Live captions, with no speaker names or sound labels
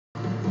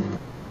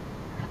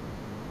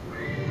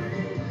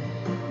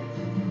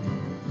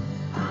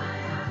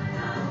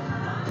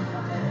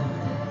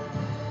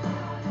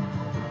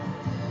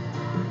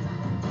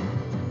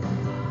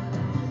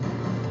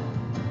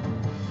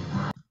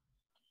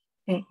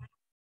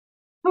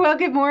Well,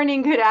 good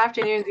morning, good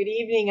afternoon, good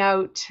evening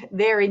out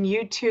there in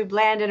YouTube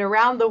land and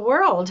around the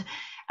world.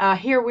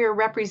 Here we're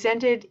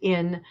represented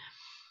in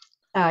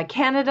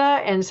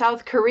Canada and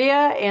South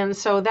Korea, and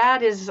so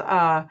that is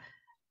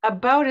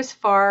about as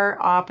far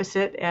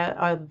opposite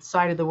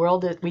side of the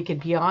world that we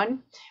could be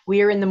on.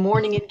 We are in the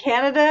morning in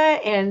Canada,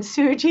 and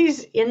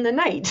Suji's in the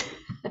night.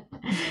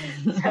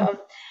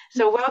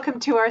 So welcome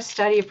to our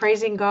study of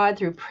praising God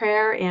through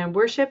prayer and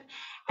worship.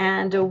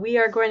 And we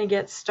are going to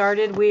get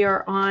started. We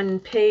are on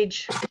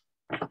page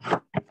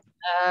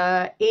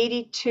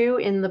 82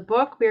 in the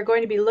book. We are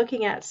going to be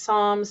looking at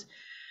Psalms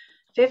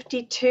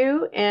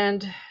 52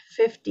 and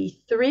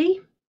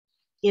 53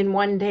 in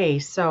one day.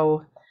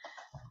 So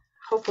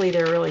hopefully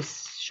they're really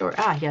short.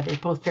 Yeah, they're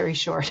both very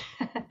short.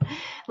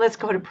 Let's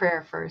go to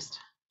prayer first.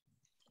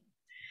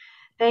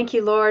 Thank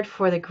you, Lord,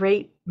 for the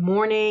great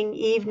morning,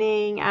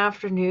 evening,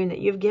 afternoon that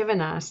you've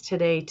given us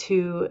today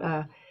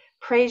to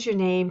praise your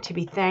name, to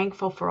be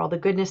thankful for all the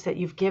goodness that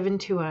you've given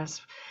to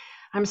us.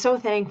 I'm so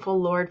thankful,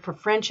 Lord, for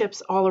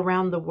friendships all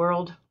around the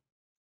world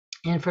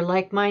and for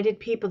like-minded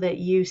people that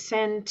you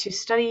send to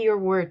study your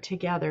word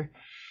together.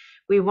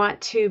 We want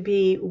to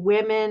be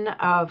women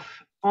of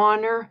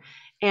honor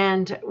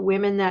and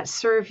women that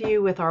serve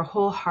you with our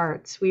whole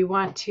hearts. We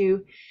want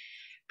to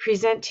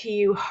present to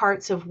you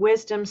hearts of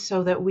wisdom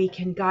so that we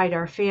can guide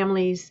our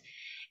families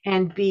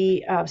and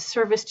be of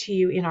service to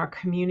you in our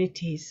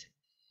communities.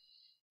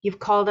 You've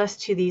called us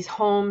to these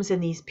homes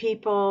and these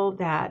people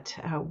that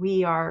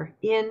we are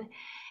in,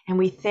 and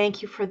we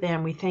thank you for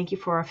them. We thank you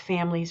for our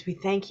families. We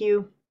thank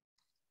you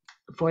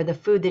for the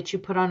food that you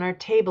put on our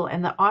table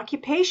and the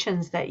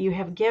occupations that you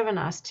have given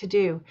us to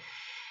do,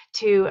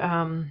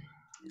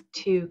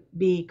 to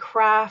be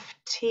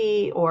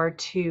crafty or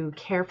to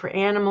care for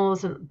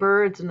animals and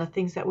birds and the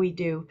things that we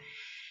do.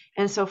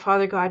 And so,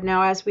 Father God,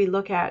 now as we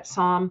look at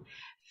Psalm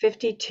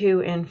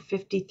 52 and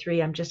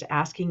 53, I'm just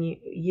asking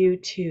you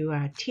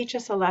to teach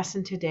us a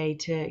lesson today,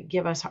 to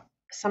give us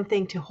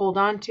something to hold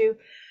on to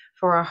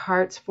for our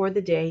hearts for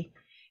the day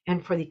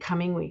and for the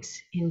coming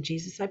weeks. In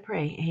Jesus I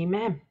pray,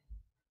 amen.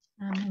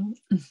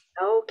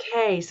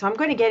 Okay, so I'm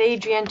going to get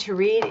Adrienne to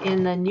read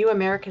in the New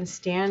American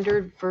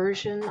Standard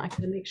Version. I'm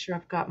going to make sure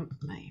I've got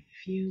my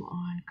view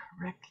on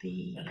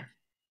correctly.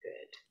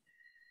 Good.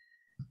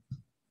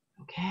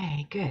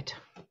 Okay, good.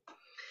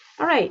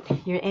 All right,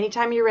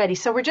 anytime you're ready.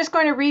 So we're just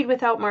going to read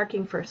without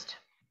marking first.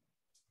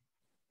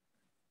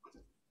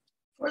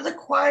 For the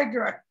choir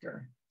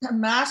director, the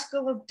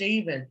maskil of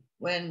David,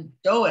 when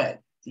Doeg,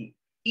 the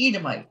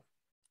Edomite,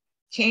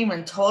 came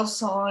and told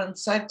Saul and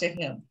said to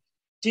him,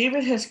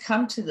 David has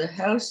come to the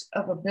house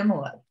of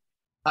Ahimelech.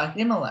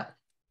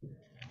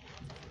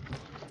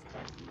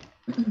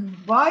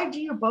 Why do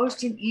you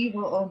boast in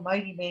evil, O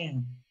mighty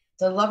man?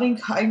 The loving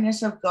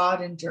kindness of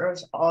God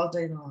endures all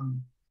day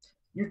long.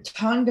 Your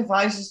tongue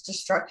devises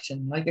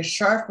destruction, like a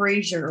sharp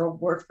razor, O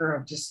worker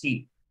of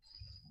deceit.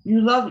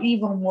 You love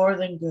evil more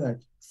than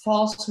good,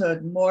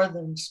 falsehood more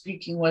than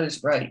speaking what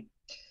is right.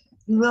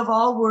 You love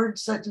all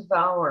words that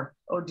devour,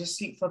 O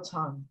deceitful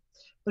tongue.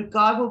 But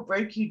God will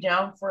break you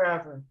down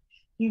forever.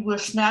 He will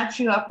snatch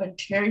you up and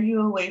tear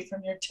you away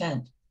from your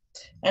tent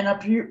and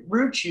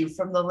uproot you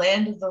from the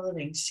land of the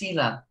living,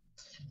 Selah.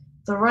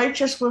 The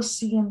righteous will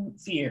see and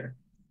fear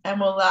and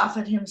will laugh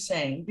at him,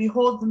 saying,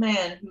 Behold the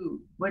man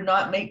who would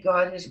not make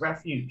God his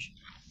refuge,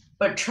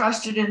 but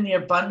trusted in the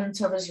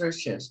abundance of his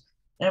riches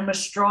and was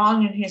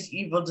strong in his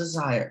evil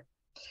desire.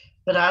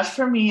 But as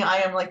for me, I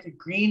am like a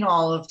green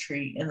olive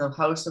tree in the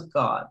house of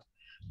God.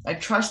 I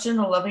trust in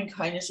the loving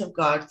kindness of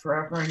God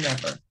forever and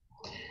ever.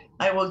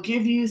 I will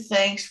give you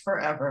thanks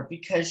forever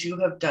because you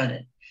have done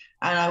it,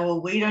 and I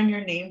will wait on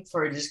your name,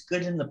 for it is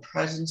good in the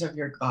presence of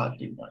your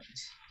godly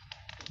ones.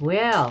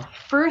 Well,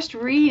 first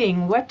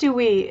reading, what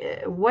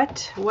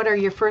are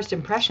your first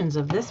impressions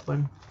of this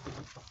one?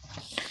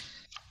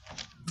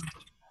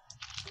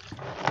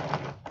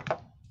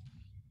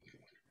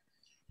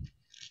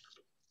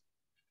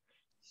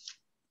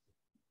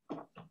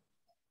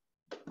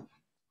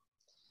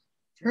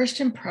 First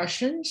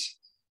impressions?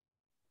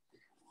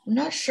 I'm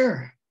not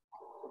sure.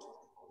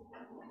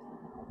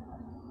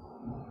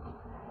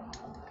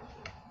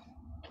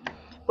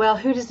 Well,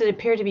 who does it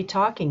appear to be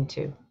talking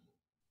to?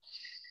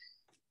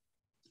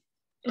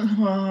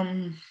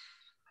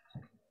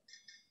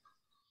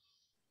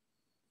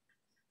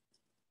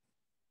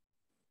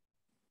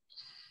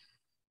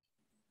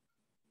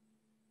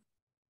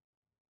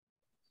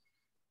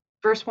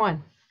 Verse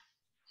 1.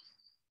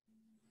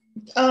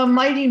 A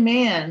mighty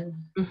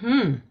man.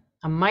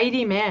 A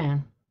mighty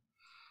man.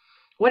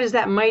 What is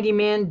that mighty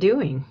man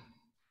doing?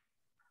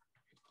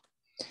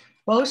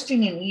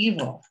 Boasting in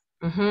evil.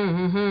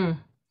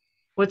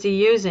 What's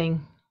he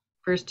using?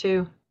 Verse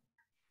 2.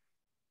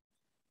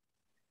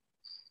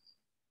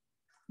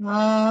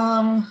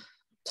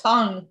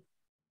 Tongue.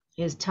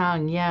 His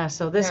tongue, yeah.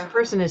 So this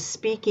person is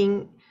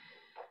speaking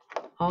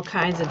all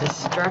kinds of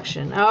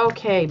destruction.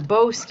 Okay,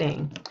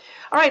 boasting.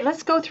 All right,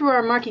 let's go through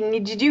our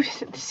marking. Did you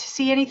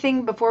see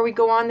anything before we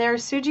go on there,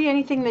 Suji?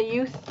 Anything that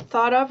you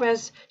thought of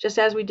as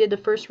we did the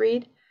first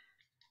read?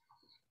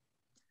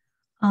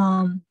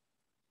 Thought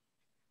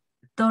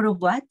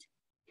of what?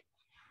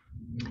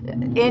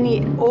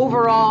 Any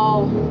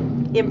overall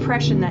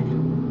impression that,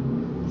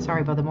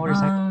 sorry about the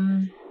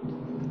motorcycle.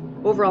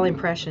 Overall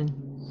impression.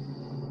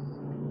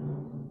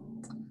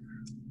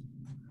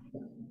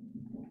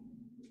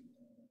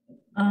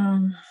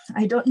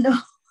 I don't know.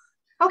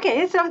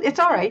 Okay, it's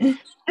all right.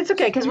 It's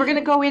okay, because we're going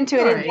to go into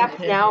it in depth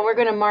now. We're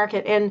going to mark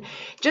it. And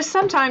just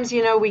sometimes,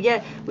 you know,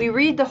 we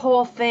read the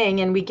whole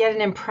thing and we get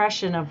an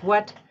impression of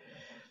what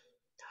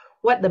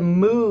the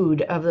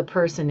mood of the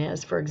person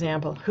is, for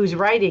example, who's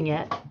writing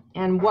it,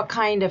 and what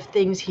kind of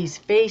things he's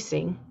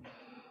facing.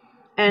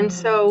 And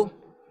so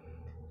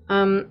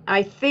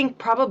I think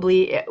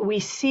probably we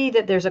see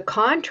that there's a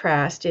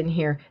contrast in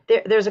here.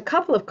 There's a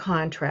couple of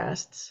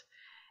contrasts.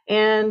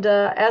 And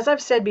as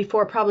I've said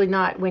before, probably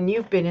not when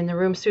you've been in the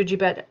room, Suji,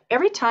 but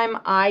every time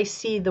I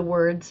see the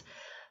words,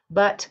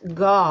 but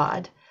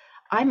God,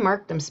 I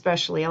mark them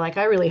specially. Like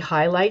I really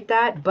highlight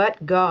that,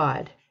 but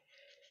God.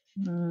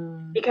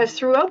 Because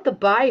throughout the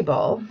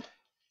Bible,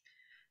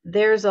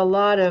 there's a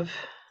lot of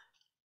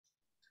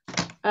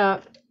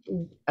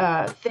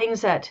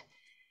things that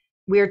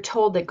we're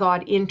told that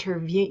God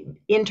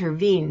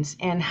intervenes,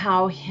 and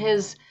how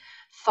his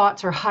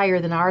thoughts are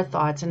higher than our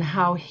thoughts, and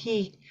how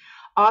he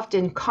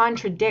often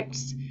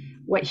contradicts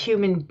what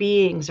human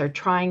beings are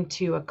trying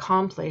to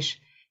accomplish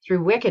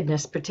through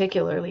wickedness,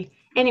 particularly.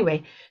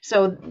 Anyway,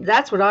 so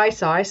that's what I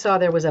saw. I saw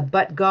there was a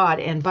but God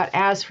and but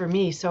as for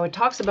me. So it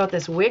talks about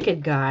this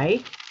wicked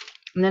guy,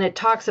 and then it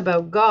talks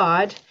about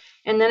God,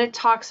 and then it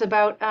talks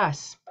about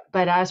us,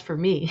 but as for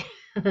me.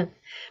 But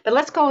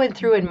let's go in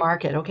through and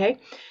mark it, okay?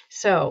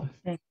 So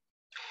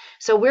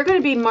we're going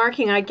to be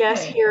marking, I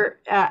guess, here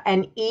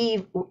an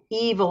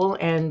evil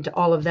and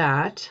all of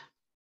that.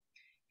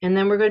 And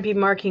then we're going to be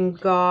marking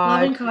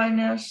God. Loving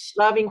kindness.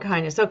 Loving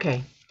kindness.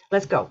 Okay,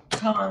 let's go.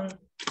 Tongue.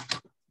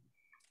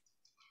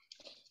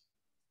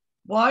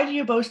 Why do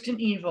you boast in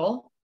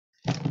evil?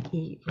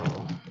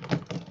 Evil.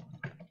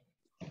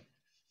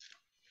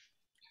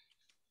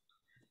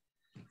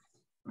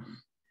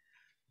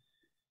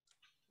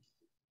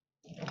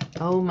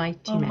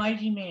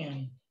 Almighty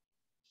man.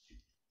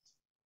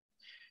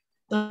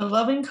 The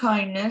loving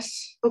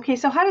kindness. Okay,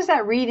 so how does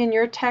that read in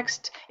your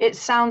text? It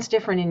sounds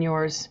different in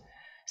yours,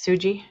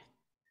 Suji.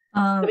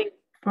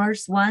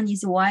 Verse 1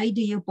 is, why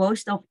do you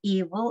boast of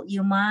evil,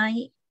 you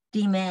mighty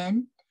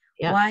man?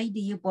 Yeah. Why do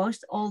you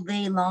boast all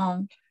day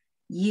long,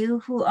 you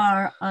who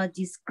are a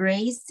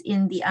disgrace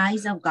in the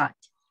eyes of God?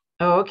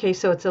 Oh, okay,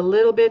 so it's a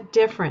little bit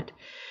different.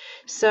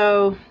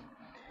 So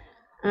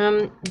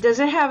does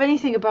it have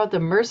anything about the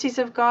mercies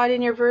of God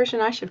in your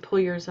version? I should pull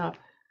yours up.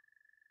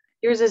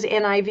 Yours is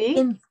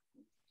NIV?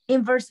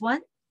 In verse 1?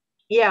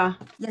 Yeah.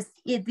 Yes,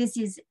 this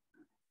is,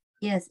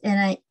 yes,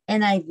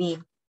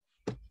 NIV.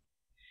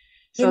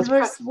 So in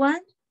verse 1?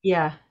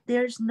 Yeah.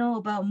 There's no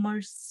about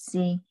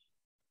mercy.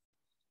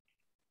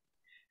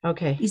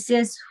 Okay. It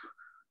says,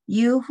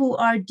 you who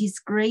are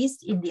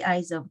disgraced in the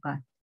eyes of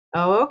God.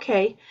 Oh,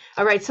 okay.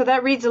 All right. So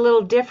that reads a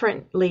little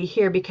differently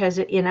here, because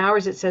in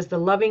ours it says the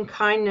loving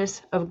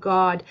kindness of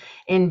God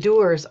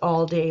endures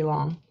all day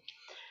long.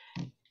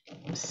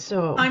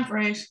 So time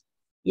phrase.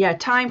 Yeah,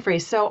 time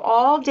phrase. So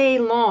all day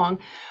long.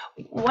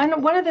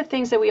 One of the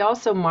things that we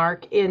also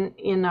mark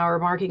in our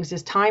markings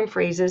is time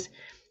phrases,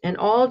 and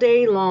all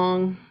day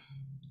long.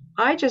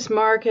 I just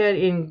mark it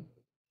in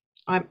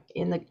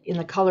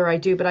the color I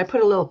do, but I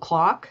put a little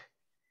clock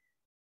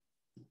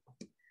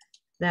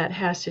that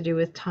has to do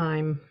with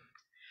time.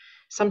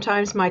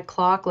 Sometimes my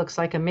clock looks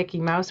like a Mickey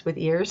Mouse with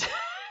ears.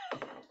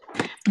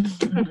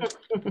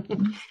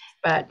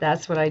 But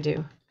that's what I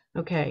do.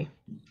 Okay.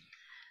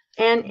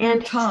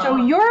 And so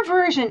your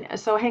version,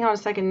 so hang on a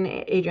second,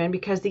 Adrienne,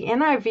 because the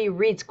NIV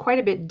reads quite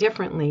a bit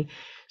differently.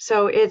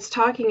 So it's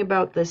talking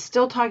about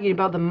still talking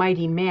about the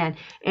mighty man,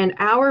 and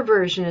our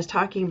version is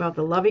talking about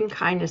the loving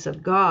kindness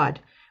of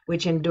God,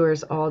 which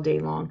endures all day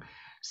long.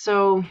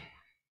 So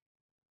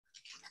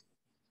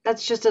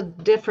that's just a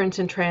difference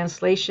in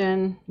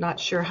translation. Not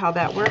sure how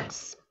that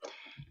works.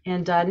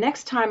 And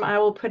next time I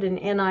will put an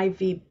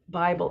NIV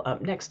Bible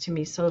up next to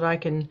me so that I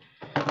can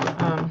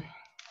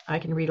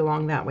read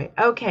along that way.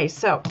 Okay,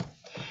 so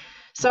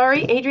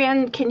sorry,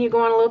 Adrienne, can you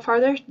go on a little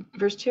farther?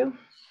 Verse 2?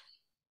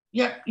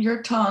 Yep,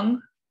 your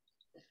tongue.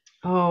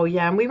 Oh,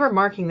 yeah, and we were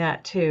marking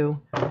that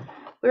too.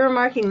 We were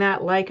marking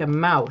that like a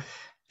mouth.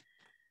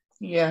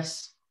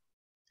 Yes.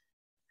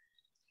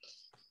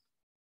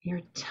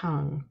 Your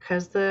tongue,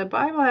 because the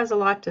Bible has a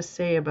lot to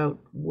say about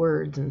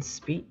words and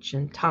speech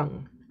and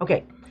tongue.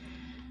 Okay.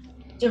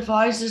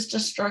 Devises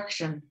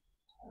destruction,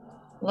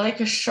 like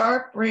a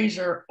sharp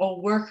razor, a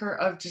worker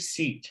of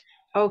deceit.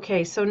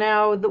 Okay, so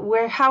now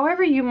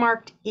however you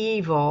marked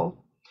evil,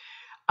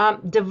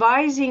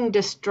 devising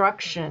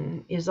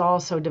destruction is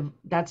also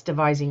that's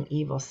devising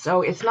evil.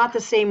 So it's not the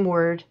same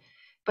word,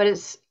 but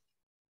it's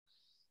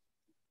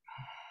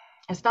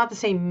not the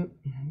same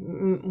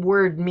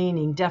word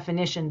meaning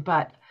definition,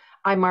 but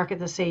I mark it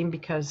the same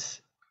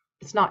because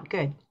it's not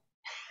good.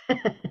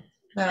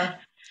 Yeah.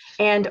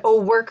 And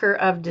worker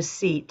of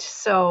deceit.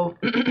 So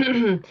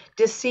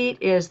deceit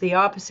is the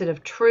opposite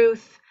of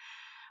truth,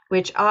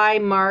 which I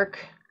mark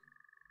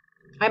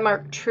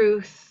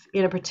truth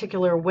in a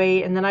particular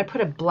way, and then I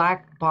put a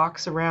black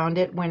box around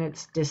it when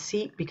it's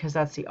deceit, because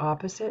that's the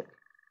opposite.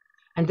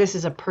 And this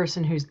is a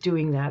person who's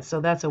doing that, so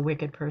that's a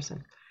wicked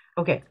person.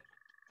 Okay.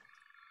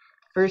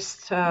 Verse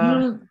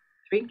 3.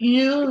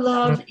 You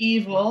love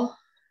evil.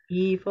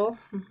 Evil.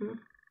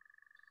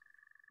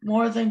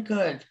 More than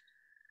good.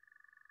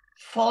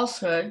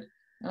 Falsehood.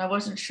 And I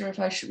wasn't sure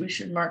if we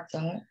should mark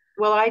that.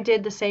 Well, I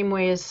did the same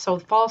way as, so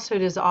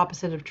falsehood is the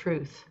opposite of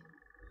truth.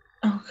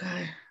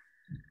 Okay.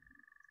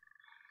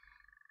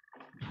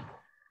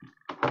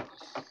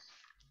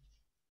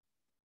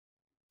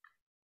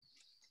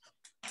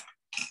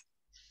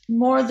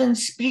 More than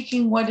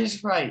speaking what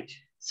is right.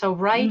 So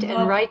right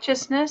and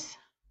righteousness,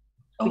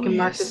 we can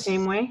mark the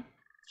same way.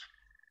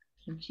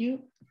 Thank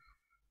you.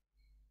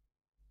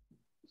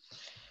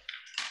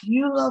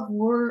 You love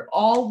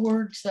all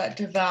words that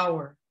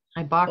devour.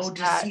 I boxed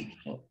that.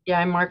 Deceitful. Yeah,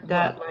 I marked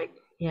that like,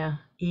 yeah,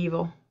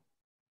 evil.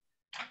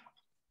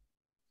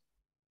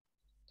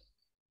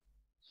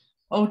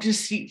 Oh,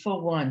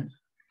 deceitful one.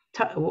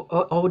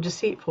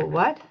 Deceitful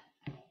what?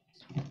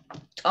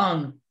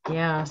 Tongue.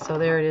 Yeah, so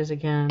there it is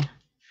again.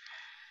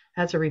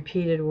 That's a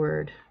repeated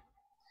word.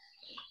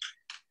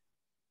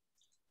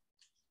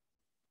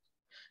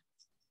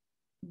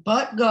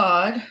 But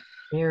God.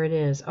 There it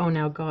is. Oh,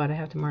 now God. I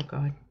have to mark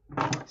God.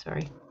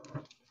 Sorry.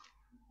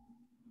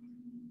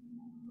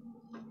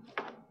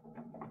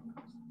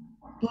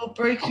 Will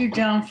break you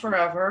down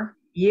forever.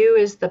 You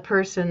is the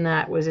person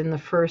that was in the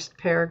first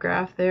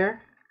paragraph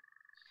there.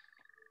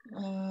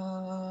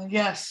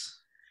 Yes.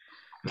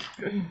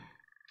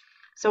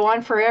 So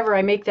on forever,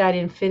 I make that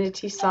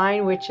infinity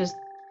sign, which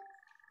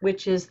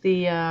is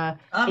the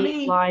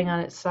 8 lying on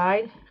its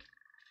side.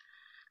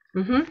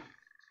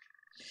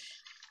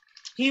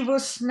 He will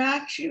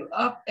snatch you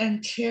up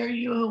and tear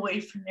you away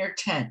from your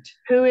tent.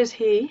 Who is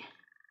he?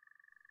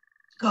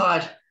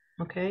 God.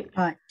 Okay.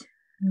 God.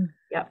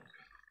 Yep.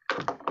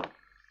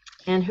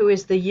 And who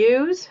is the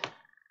yous?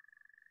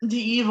 The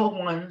evil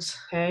ones.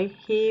 Okay.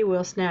 He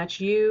will snatch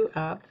you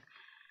up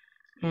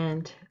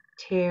and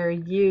tear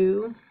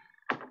you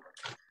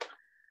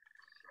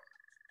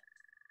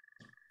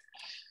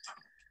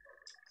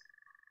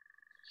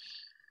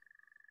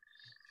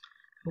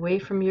away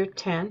from your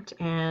tent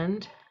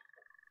and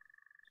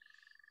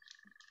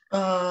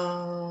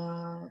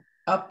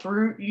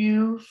uproot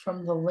you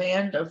from the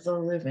land of the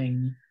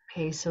living.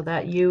 Okay, so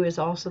that you is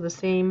also the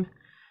same.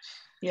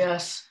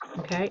 Yes.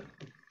 Okay.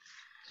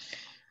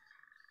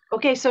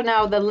 Okay, so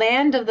now the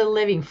land of the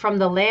living, from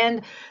the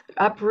land,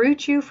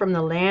 uproot you from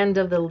the land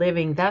of the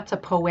living. That's a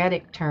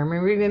poetic term.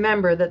 And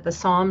remember that the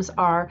Psalms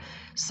are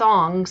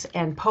songs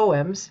and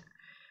poems.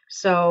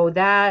 So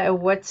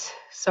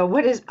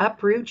what does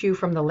uproot you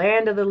from the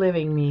land of the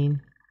living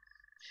mean?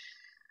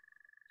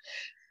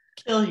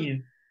 Kill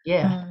you.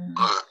 Yeah.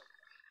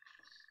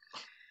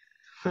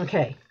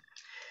 Okay.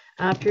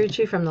 Uproot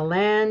you from the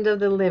land of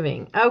the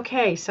living.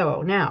 Okay,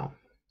 so now.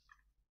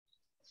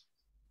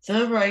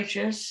 The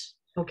righteous.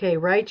 Okay,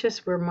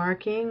 righteous we're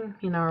marking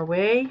in our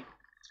way.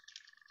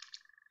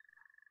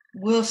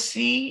 Will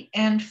see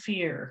and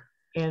fear.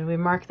 And we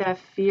mark that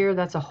fear.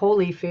 That's a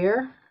holy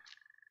fear.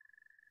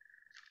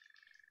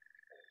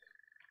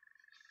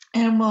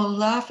 And will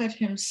laugh at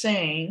him,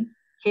 saying.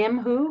 Him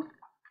who?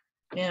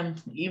 Him,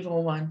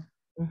 evil one.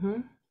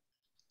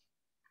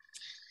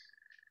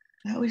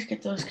 I always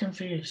get those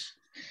confused.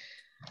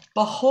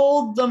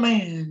 Behold the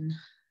man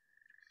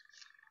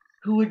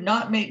who would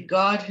not make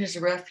God his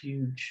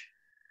refuge.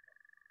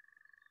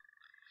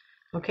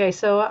 Okay,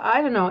 so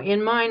I don't know.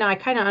 In mine, I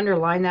kind of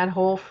underline that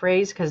whole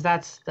phrase because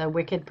that's the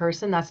wicked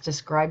person. That's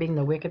describing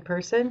the wicked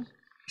person.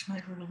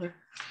 My ruler.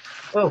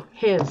 Oh,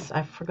 his.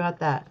 I forgot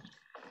that.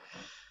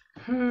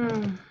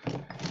 Oh,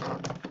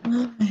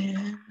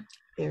 man.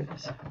 There it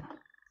is.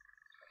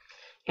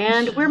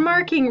 And we're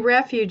marking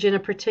refuge in a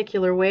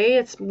particular way.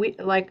 It's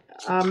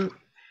in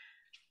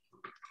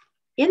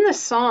the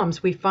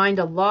Psalms, we find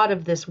a lot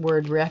of this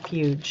word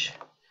refuge.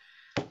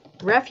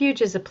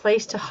 Refuge is a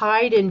place to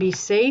hide and be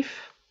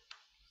safe.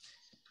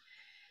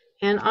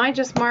 And I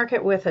just mark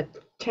it with a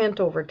tent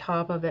over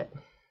top of it.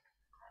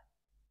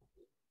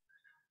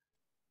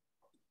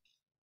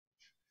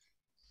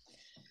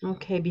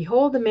 Okay,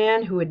 behold the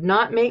man who would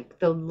not make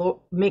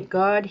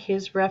God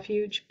his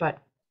refuge, but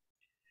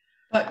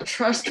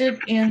trusted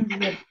in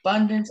the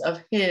abundance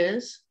of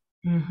his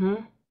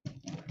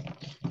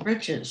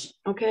riches.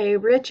 Okay,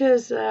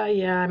 riches,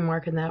 yeah, I'm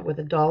marking that with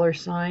a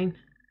 $sign.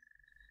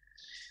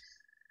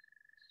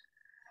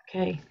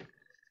 Okay.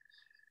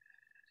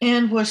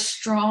 And was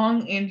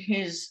strong in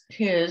his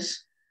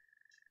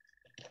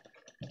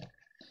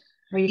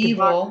Or you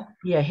evil.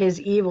 Yeah,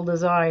 his evil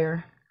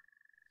desire.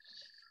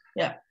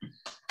 Yeah.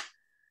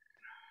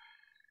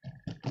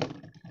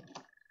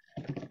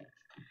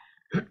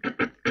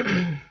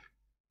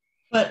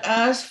 But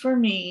as for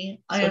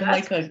me, I am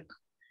like a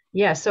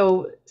Yeah,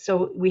 so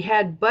we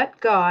had but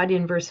God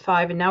in verse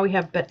 5, and now we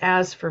have but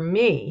as for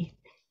me.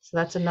 So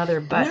that's another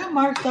but. I'm going to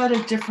mark that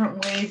a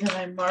different way than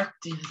I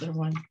marked the other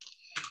one.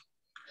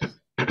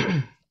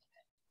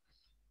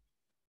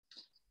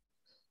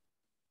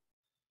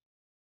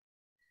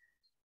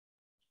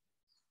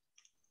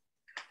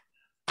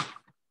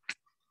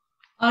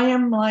 I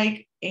am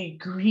like a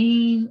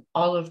green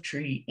olive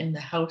tree in the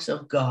house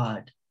of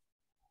God.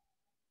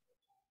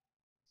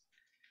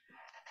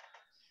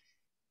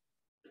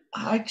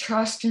 I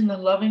trust in the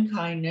loving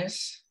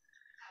kindness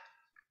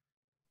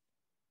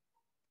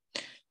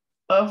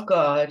of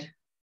God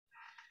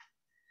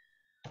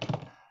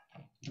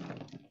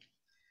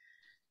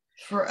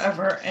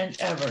forever and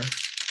ever.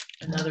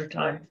 Another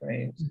time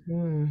phrase.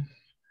 Mm-hmm.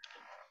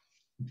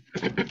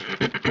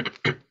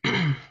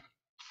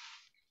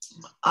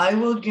 I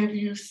will give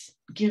you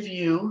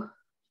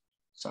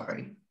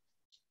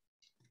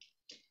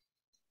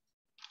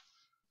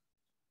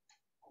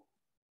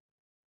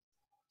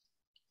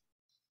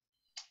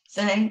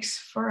thanks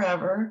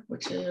forever,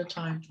 which is a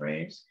time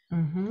phrase,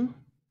 Mm-hmm.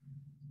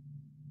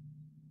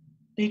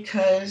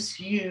 because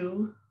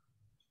you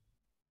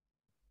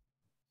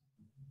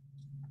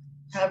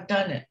have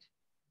done it.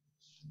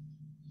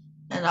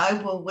 And I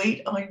will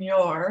wait on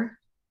your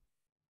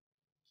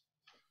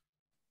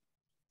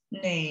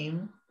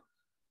name,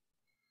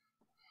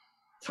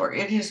 for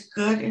it is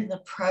good in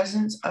the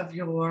presence of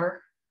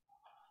your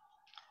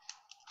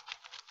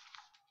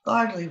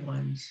godly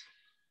ones.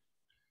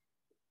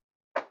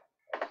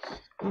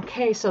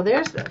 Okay, so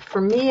there's, for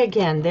me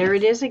again, there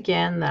it is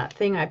again, that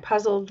thing I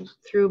puzzled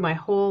through my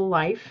whole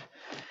life.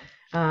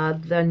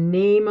 The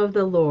name of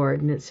the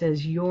Lord, and it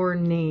says your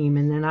name,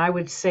 and then I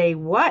would say,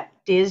 what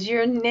is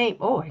your name?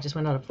 Oh, I just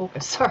went out of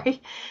focus,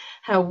 sorry.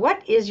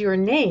 What is your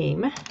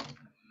name?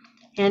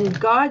 And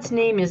God's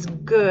name is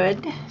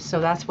good, so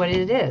that's what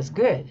it is,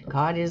 good.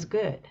 God is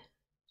good.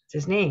 It's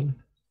his name,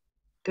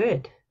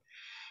 good.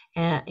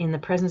 And in the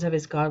presence of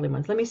his godly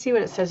ones. Let me see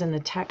what it says in the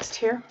text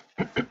here.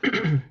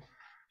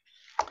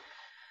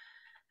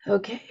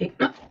 Okay,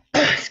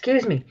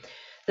 excuse me.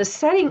 The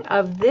setting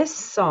of this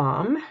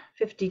Psalm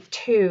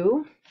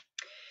 52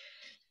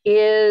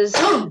 is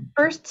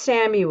 1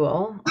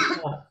 Samuel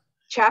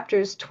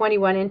chapters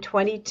 21 and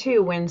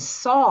 22, when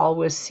Saul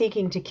was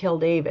seeking to kill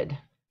David.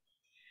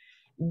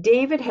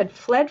 David had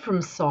fled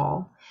from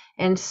Saul,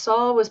 and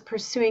Saul was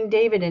pursuing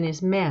David and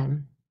his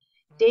men.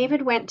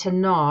 David went to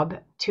Nob,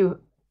 to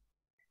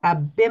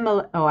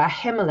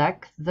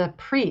Ahimelech the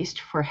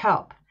priest, for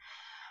help.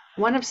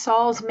 One of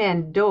Saul's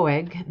men,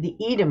 Doeg the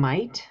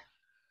Edomite.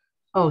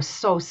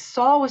 So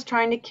Saul was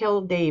trying to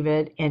kill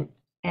David,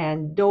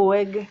 and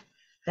Doeg,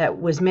 that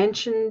was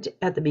mentioned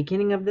at the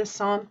beginning of this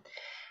psalm,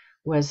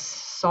 was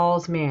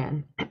Saul's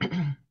man.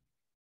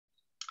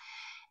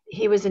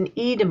 He was an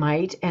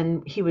Edomite,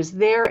 and he was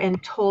there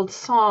and told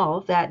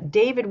Saul that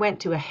David went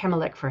to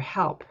Ahimelech for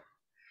help.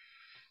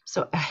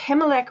 So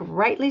Ahimelech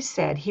rightly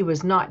said he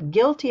was not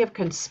guilty of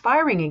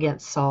conspiring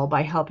against Saul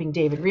by helping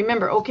David.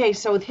 Remember, okay,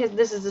 so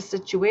this is the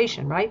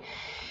situation, right?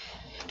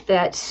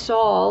 That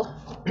Saul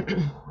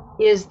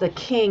is the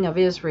king of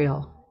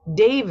Israel.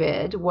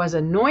 David was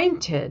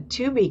anointed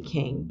to be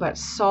king, but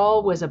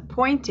Saul was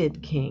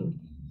appointed king.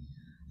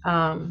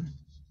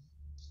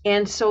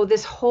 And so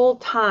this whole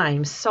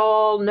time,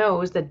 Saul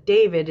knows that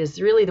David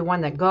is really the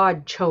one that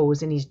God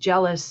chose, and he's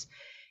jealous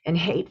and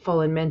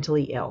hateful and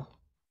mentally ill.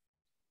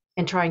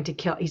 And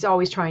he's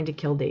always trying to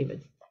kill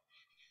David.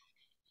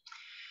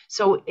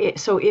 So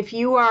if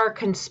you are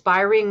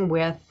conspiring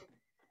with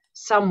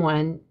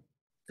someone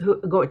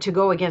to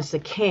go against the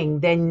king,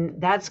 then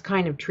that's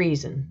kind of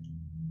treason.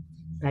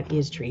 That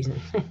is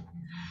treason.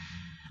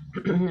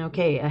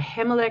 Okay,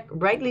 Ahimelech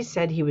rightly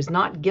said he was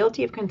not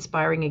guilty of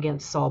conspiring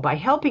against Saul by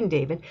helping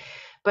David,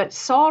 but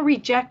Saul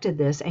rejected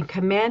this and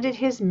commanded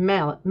his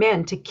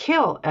men to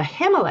kill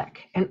Ahimelech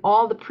and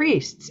all the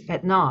priests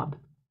at Nob.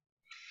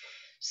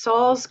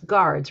 Saul's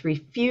guards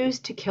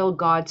refused to kill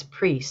God's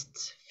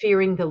priests,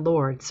 fearing the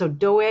Lord. So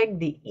Doeg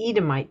the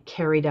Edomite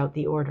carried out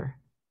the order.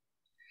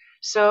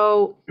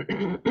 So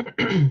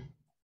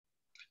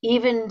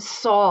even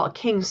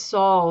King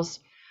Saul's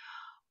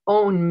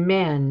own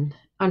men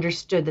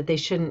understood that they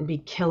shouldn't be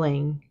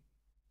killing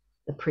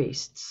the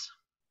priests.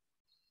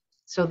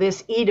 So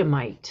this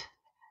Edomite,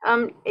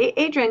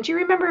 Adrian, do you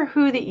remember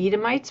who the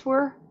Edomites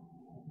were?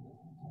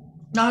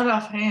 Not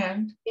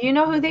offhand. Do you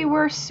know who they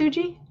were,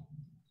 Suji?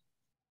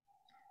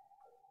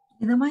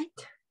 Edomite?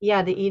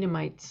 Yeah, the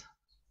Edomites.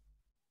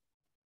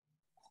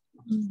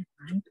 Edomite.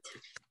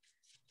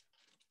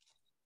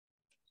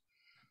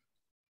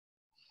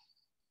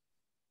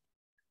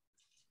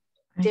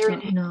 I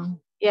don't know.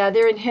 Yeah,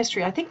 they're in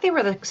history. I think they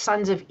were the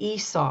sons of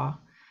Esau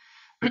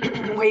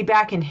way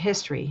back in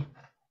history.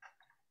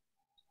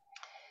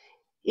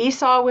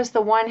 Esau was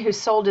the one who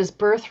sold his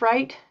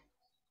birthright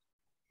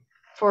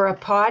for a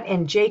pot,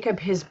 and Jacob,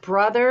 his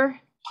brother,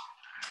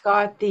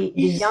 got the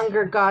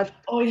younger got.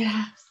 Oh,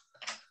 yeah.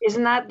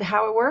 Isn't that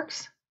how it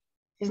works?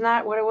 Isn't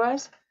that what it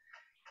was?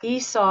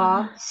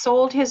 Esau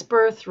sold his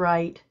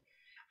birthright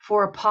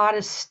for a pot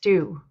of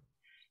stew.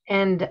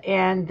 and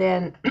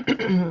then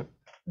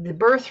the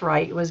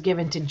birthright was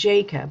given to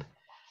Jacob,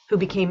 who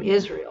became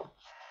Israel.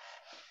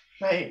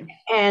 Right.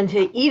 And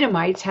the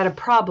Edomites had a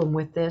problem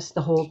with this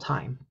the whole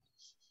time.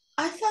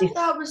 I thought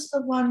that was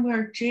the one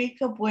where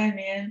Jacob went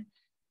in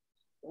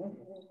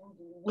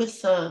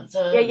with the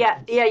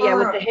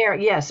with the hair.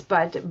 Yes,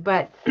 but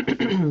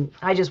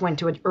I just went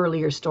to an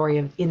earlier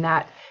story in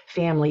that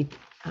family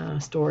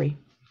story.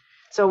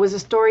 So it was a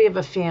story of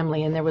a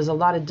family, and there was a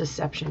lot of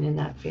deception in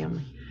that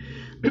family.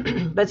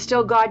 But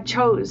still, God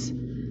chose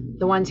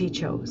the ones he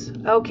chose.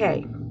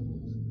 Okay.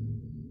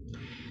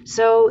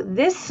 So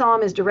this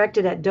psalm is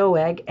directed at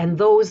Doeg and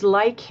those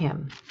like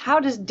him. How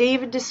does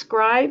David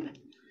describe?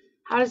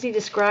 How does he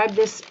describe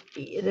this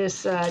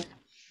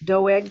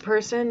Doeg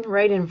person?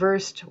 Right in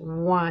verse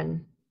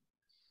 1.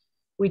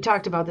 We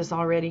talked about this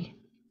already.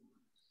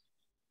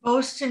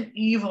 Boast in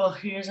evil,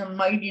 he is a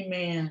mighty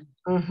man.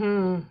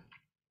 Mm-hmm.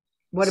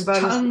 What His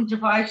about tongue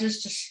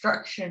devises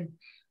destruction,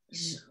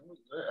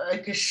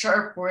 like a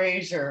sharp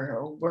razor,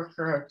 a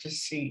worker of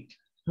deceit.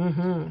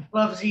 Mm-hmm.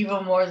 Loves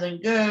evil more than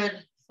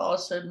good,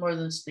 falsehood more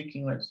than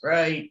speaking what's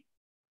right.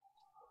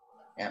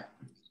 Yeah.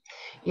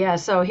 Yeah,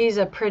 so he's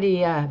a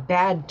pretty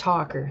bad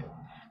talker.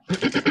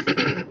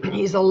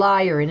 He's a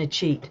liar and a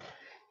cheat.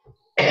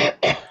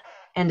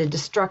 And a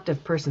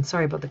destructive person.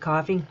 Sorry about the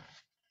coughing.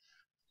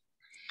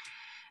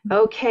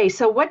 Okay,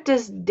 so what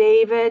does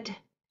David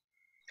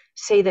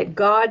say that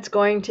God's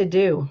going to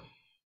do?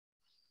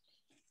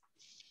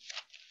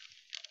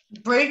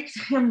 Break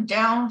him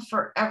down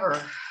forever.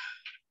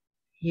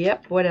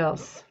 Yep, what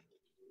else?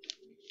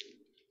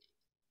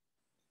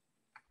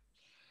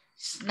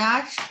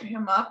 Snatch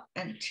him up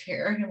and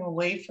tear him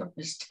away from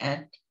his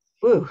tent.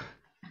 Ooh.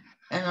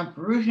 And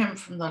uproot him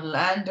from the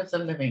land of the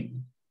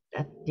living.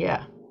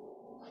 Yeah.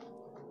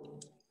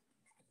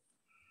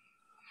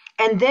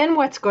 And then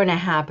what's going to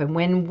happen?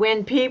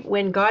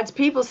 When God's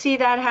people see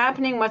that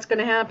happening, what's going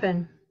to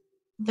happen?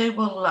 They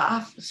will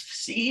laugh,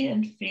 see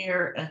and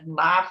fear, and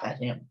laugh at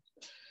him,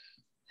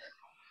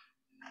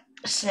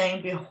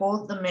 saying,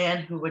 behold the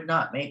man who would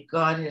not make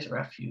God his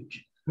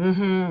refuge,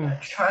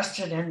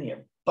 trusted in the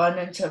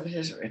abundance of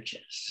his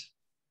riches.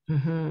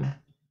 Mm-hmm.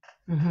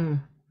 Mm-hmm.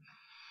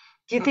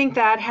 Do you think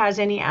that has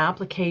any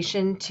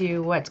application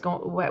to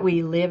what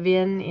we live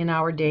in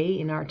our day,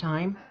 in our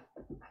time?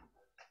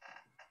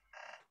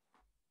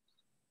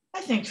 I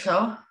think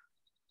so.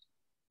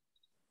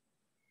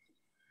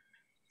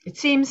 It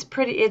seems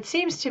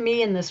to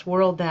me in this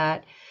world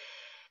that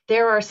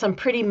there are some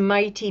pretty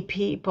mighty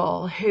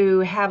people who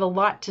have a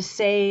lot to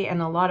say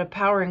and a lot of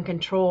power and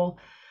control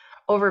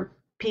over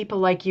people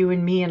like you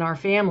and me and our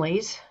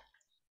families.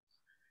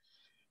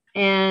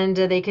 And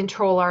they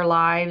control our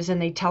lives,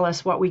 and they tell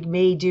us what we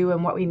may do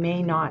and what we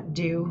may not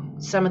do.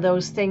 Some of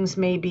those things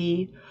may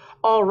be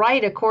all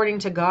right according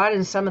to God,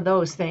 and some of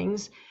those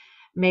things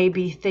may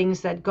be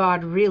things that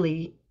God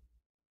really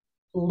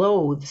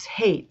loathes,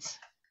 hates.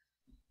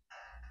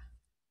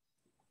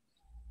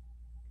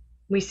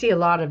 We see a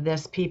lot of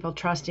this, people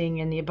trusting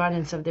in the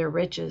abundance of their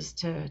riches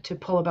to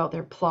pull about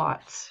their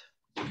plots.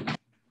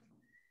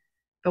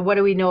 But what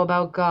do we know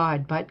about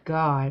God but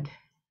God?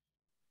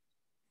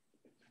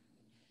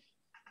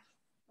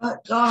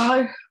 But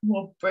God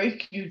will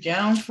break you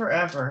down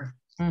forever.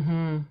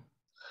 Mm-hmm.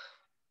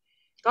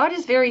 God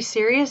is very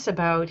serious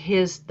about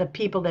the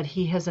people that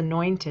he has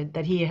anointed,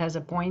 that he has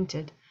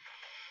appointed,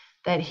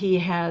 that he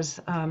has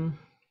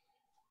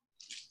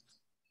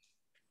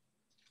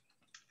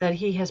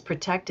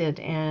protected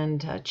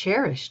and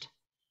cherished.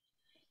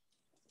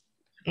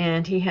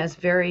 And he has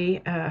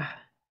very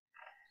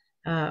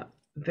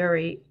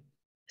very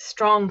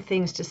strong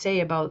things to say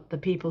about the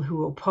people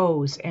who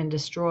oppose and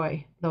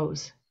destroy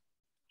those,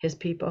 his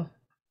people.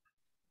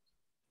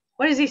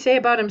 What does he say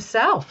about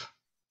himself?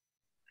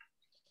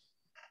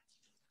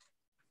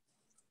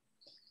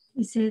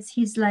 He says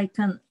he's like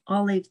an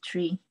olive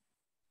tree.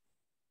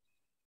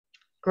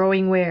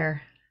 Growing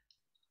where?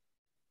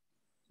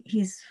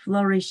 He's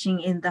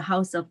flourishing in the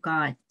house of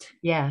God.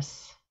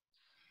 Yes.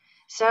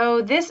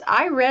 So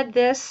I read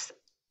this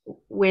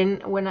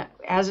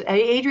as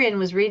Adrian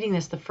was reading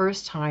this the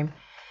first time,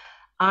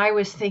 I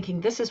was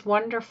thinking, this is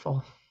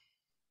wonderful.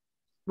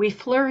 We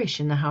flourish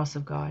in the house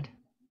of God.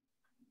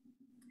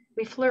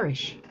 We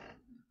flourish.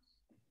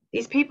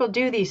 These people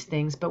do these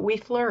things, but we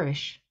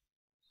flourish.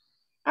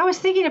 I was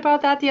thinking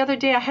about that the other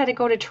day. I had to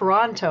go to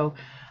Toronto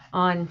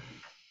on,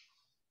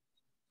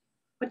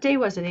 what day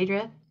was it,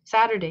 Adrian?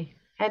 Saturday.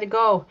 I had to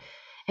go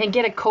and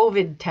get a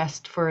COVID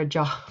test for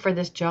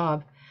this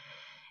job.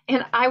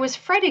 And I was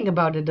fretting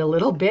about it a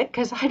little bit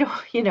because I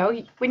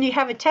don't, when you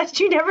have a test,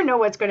 you never know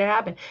what's going to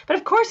happen. But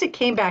of course it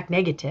came back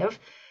negative.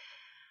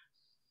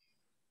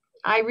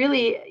 I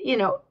really,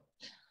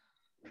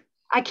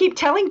 I keep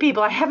telling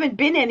people I haven't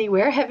been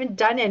anywhere, haven't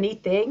done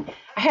anything.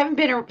 I haven't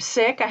been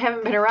sick. I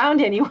haven't been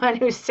around anyone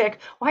who's sick.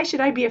 Why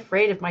should I be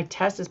afraid if my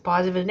test is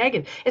positive and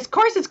negative? Of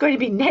course it's going to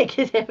be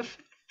negative.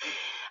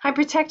 I'm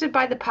protected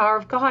by the power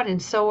of God,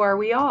 and so are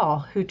we all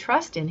who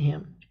trust in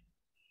him.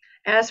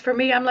 As for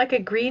me, I'm like a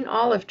green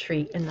olive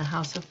tree in the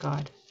house of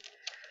God.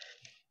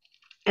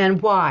 And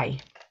why?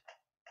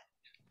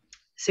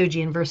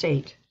 Suji, in verse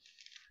 8.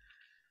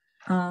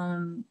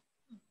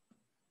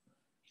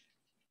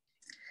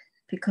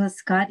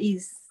 Because God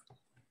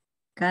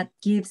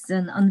gives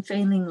an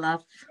unfailing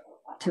love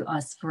to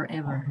us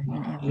forever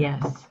and ever.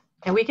 Yes.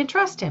 And we can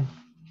trust him.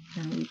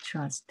 And we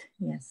trust,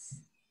 yes.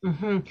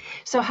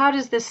 So how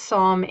does this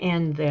psalm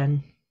end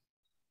then?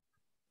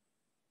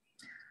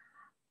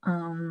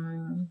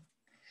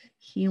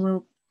 He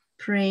will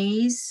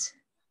praise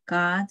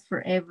God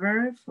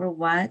forever for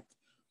what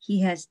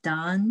he has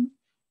done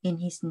in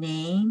his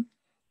name,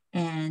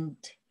 and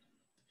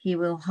he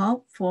will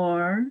hope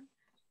for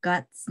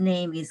God's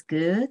name is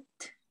good,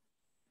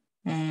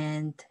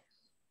 and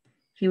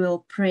he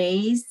will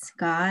praise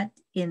God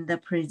in the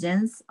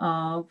presence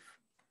of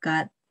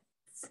God's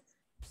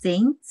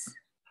saints.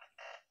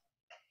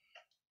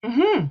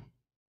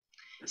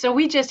 So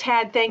we just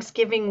had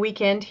Thanksgiving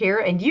weekend here,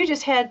 and you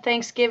just had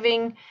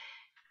Thanksgiving,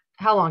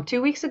 how long?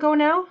 2 weeks ago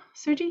now,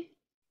 Suji?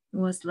 It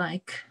was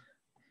like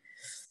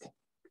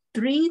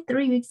three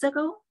weeks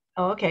ago.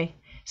 Oh, okay.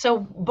 So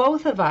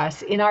both of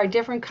us in our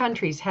different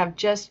countries have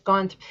just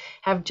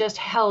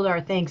held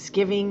our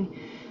Thanksgiving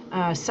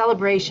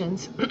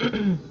celebrations,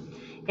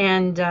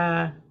 and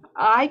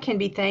I can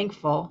be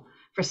thankful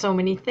for so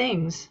many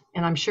things,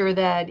 and I'm sure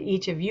that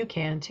each of you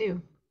can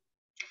too.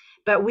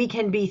 But we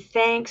can be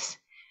thankful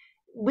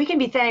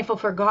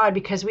for God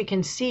because we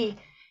can see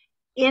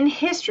in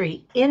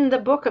history, in the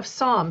book of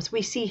Psalms,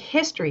 we see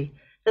history,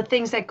 the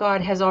things that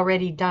God has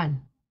already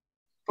done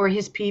for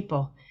his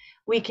people.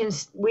 We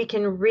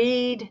can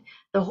read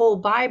the whole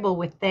Bible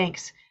with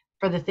thanks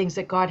for the things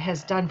that God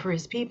has done for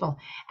his people.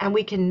 And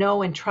we can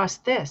know and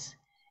trust this.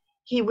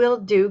 He will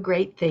do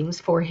great things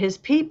for his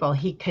people.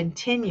 He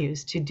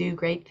continues to do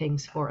great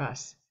things for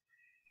us.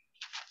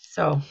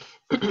 So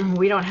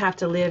we don't have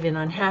to live in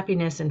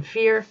unhappiness and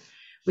fear.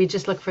 We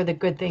just look for the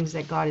good things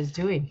that God is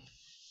doing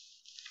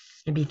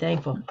and be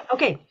thankful.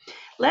 Okay,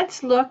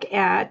 let's look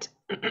at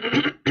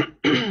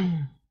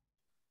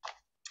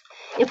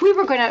if we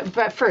were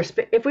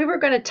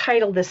going to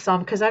title this psalm,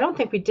 because I don't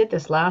think we did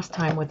this last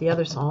time with the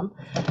other psalm.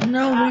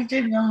 No, we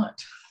did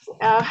not.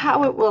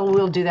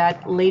 We'll do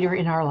that later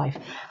in our life.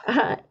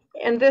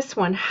 And this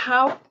one,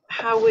 how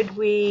would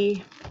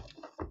we?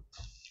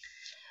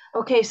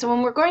 Okay, so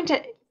when we're going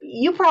to,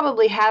 you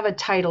probably have a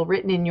title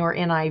written in your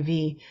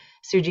NIV,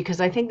 Suji,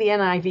 because I think the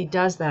NIV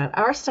does that.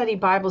 Our study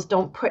Bibles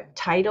don't put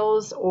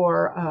titles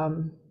or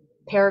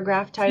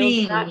paragraph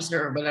titles. Themes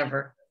or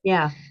whatever.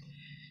 Yeah.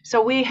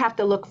 So we have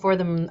to look for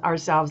them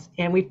ourselves,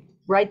 and we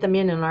write them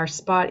in our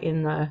spot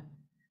in the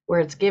where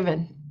it's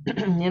given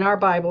in our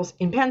Bibles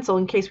in pencil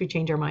in case we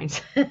change our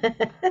minds.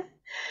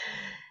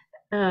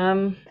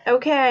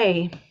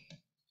 Okay.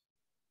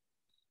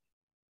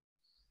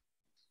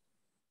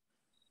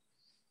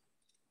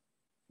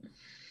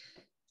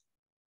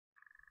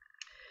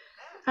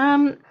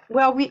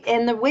 Well,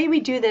 the way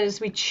we do that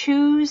is we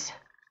choose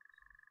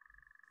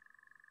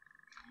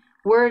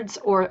words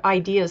or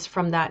ideas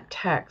from that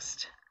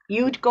text.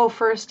 You'd go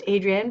first,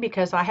 Adrienne,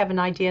 because I have an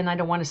idea and I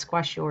don't want to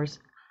squash yours.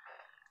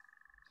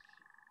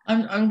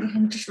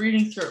 I'm just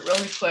reading through it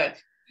really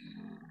quick.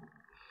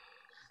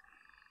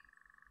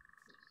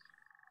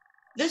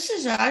 This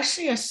is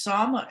actually a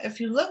psalm. If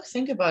you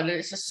think about it,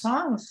 it's a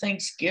song of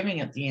thanksgiving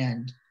at the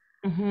end.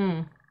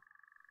 When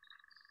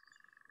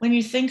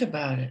you think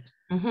about it.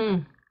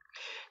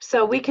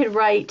 So we could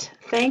write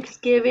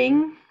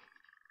Thanksgiving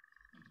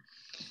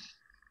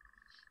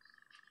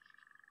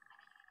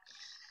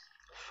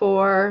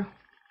for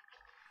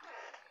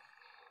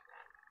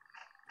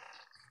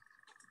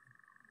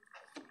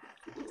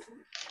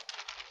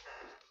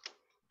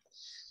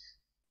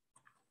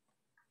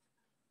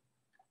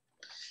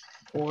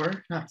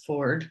Ford, not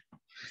Ford.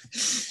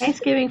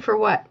 Thanksgiving for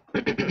what?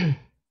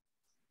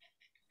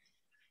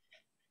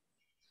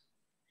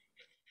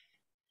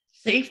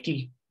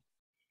 Safety.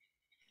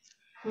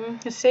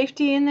 Is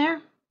safety in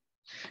there?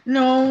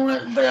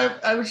 No,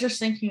 but I was just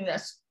thinking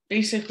that's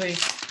basically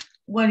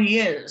what he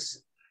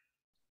is.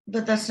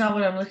 But that's not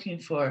what I'm looking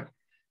for.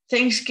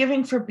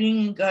 Thanksgiving for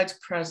being in God's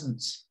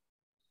presence.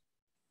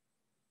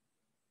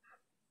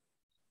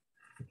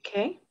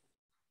 Okay.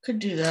 Could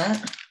do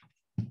that.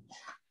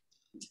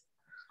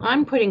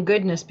 I'm putting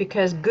goodness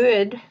because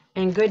good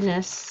and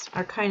goodness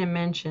are kind of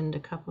mentioned a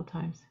couple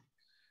times.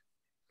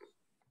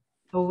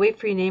 I'll wait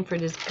for your name for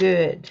it is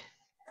good.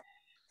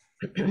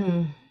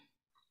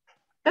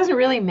 Doesn't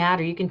really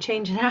matter. You can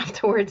change it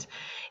afterwards.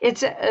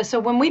 It's so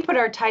when we put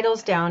our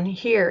titles down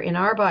here in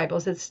our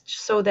Bibles, it's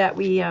so that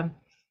we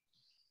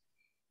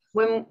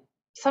when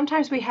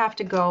sometimes we have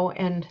to go,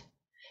 and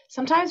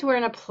sometimes we're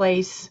in a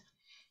place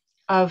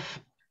of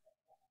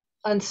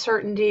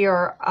uncertainty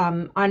or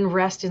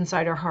unrest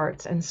inside our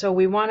hearts, and so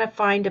we want to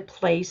find a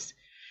place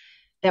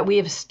that we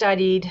have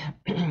studied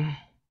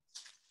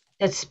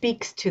that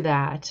speaks to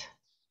that.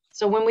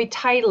 So when we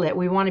title it,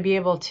 we want to be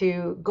able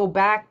to go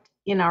back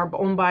in our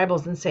own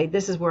Bibles and say,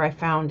 this is where I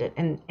found it,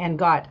 and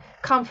got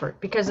comfort,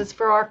 because it's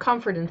for our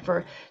comfort and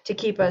to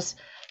keep us,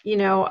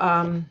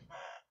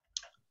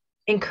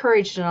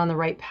 encouraged and on the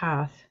right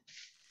path.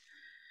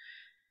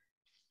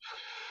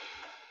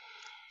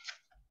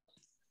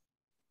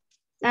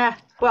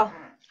 Well,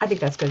 I think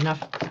that's good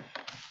enough.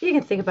 You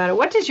can think about it.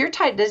 What does your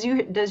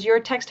does your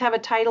text have a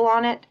title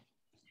on it,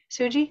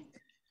 Suji?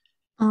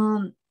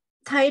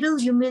 Title,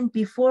 you mean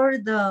before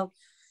the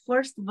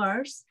first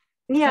verse?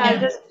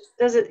 Yeah.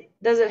 Does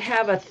it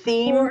have a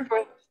theme?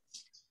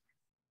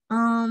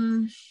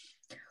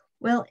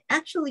 Well,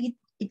 actually,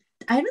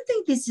 I don't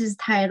think this is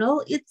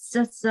title. It's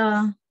just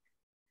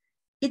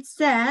it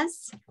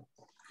says,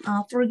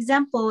 for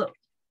example,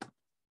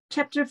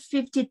 chapter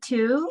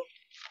 52,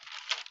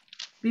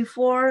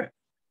 before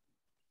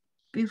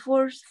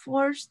first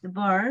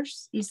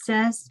verse, it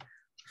says,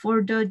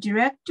 for the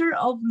director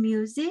of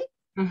music,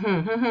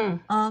 Maskil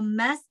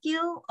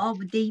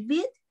of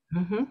David,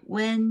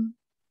 when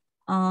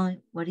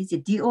what is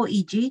it?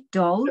 D-O-E-G,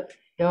 Doeg,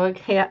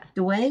 yeah.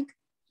 Doeg,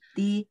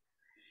 the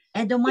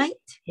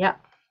Edomite,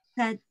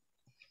 had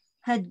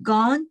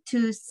gone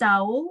to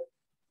Saul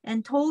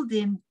and told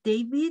him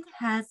David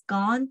has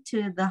gone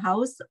to the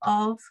house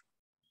of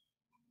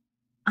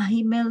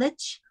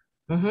Ahimelech.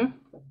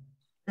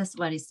 That's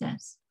what it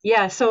says.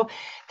 Yeah, so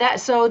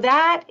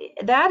that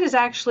is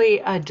actually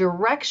a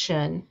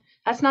direction.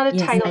 That's not a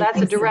title,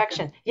 that's a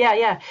direction. So.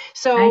 Yeah.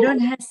 So I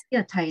don't see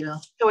a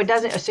title. So it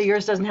doesn't, so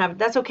yours doesn't have,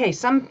 that's okay.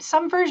 Some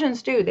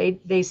versions do.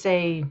 They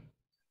say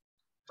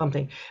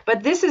something.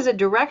 But this is a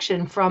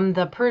direction from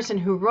the person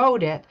who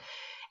wrote it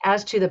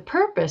as to the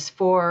purpose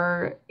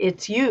for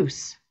its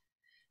use.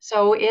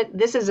 So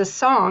this is a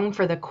song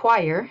for the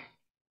choir.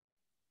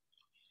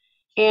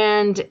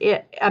 And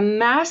a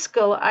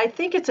maskil, I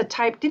think it's a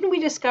type. Didn't we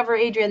discover,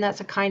 Adrienne,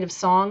 that's a kind of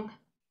song?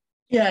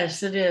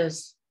 Yes, it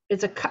is.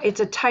 It's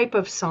a type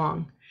of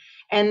song.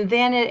 And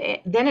then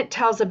it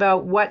tells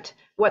about what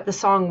the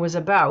song was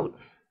about.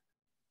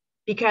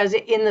 Because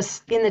in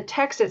the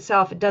text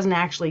itself, it doesn't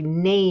actually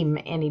name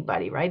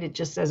anybody, right? It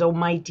just says,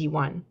 Almighty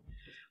One,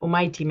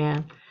 Almighty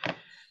Man.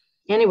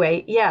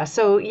 Anyway,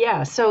 so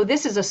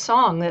this is a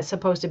song that's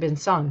supposed to have been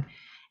sung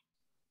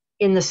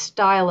in the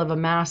style of a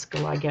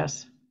maskil, I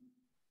guess.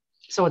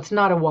 So it's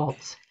not a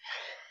waltz.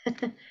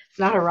 It's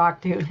not a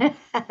rock tune.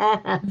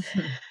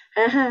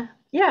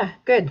 Yeah,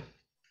 good.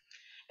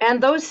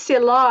 And those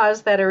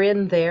silahs that are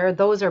in there,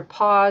 those are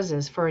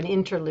pauses for an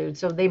interlude.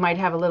 So they might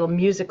have a little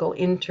musical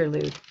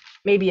interlude,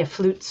 maybe a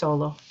flute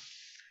solo.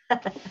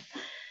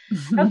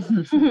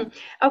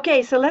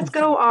 Okay, so let's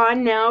go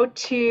on now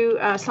to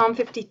Psalm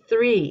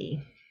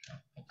 53.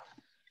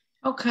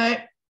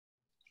 Okay.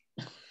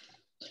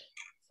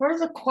 For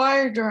the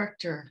choir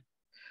director,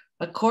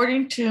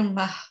 according to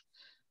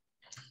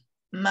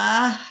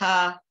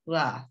Mahalath,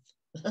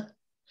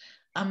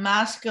 a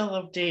maskil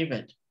of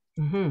David.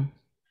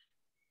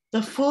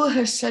 The fool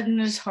has said in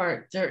his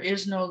heart, there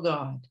is no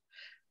God.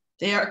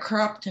 They are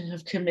corrupt and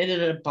have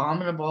committed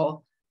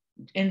abominable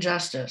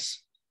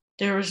injustice.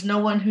 There is no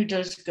one who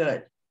does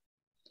good.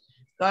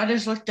 God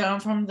has looked down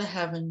from the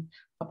heaven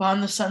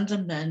upon the sons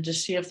of men to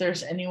see if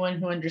there's anyone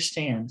who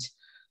understands,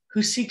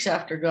 who seeks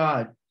after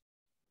God.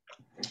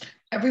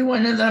 Every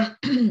one of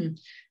them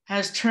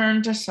has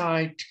turned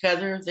aside.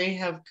 Together they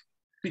have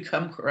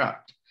become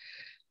corrupt.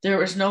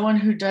 There is no one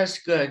who does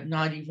good,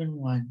 not even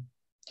one.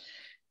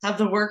 Have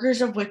the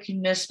workers of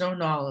wickedness no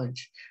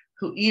knowledge,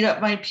 who eat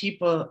up my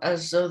people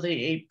as though they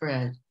ate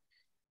bread,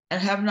 and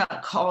have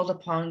not called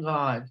upon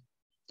God?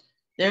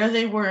 There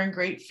they were in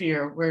great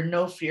fear, where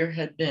no fear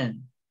had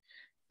been.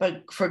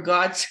 But for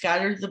God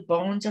scattered the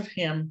bones of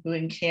him who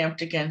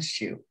encamped against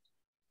you.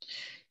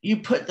 You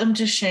put them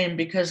to shame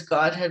because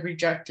God had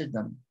rejected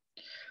them.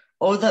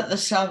 Oh, that the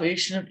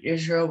salvation of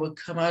Israel would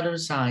come out of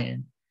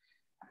Zion.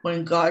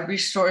 When God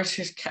restores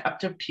his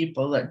captive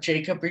people, let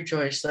Jacob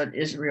rejoice, let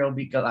Israel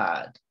be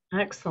glad.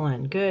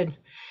 Excellent, good.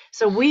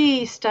 So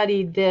we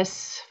studied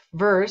this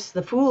verse,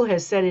 the fool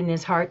has said in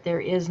his heart,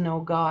 there is no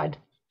God,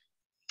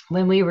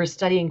 when we were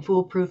studying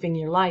foolproofing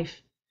your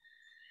life.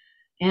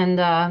 And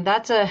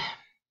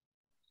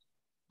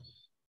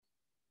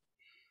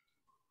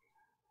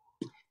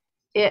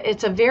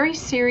it's a very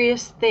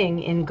serious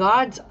thing in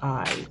God's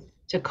eye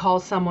to call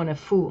someone a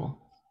fool.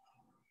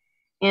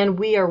 And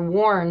we are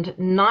warned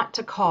not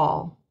to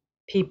call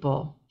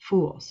people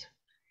fools.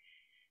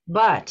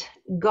 But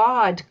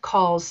God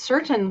calls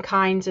certain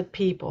kinds of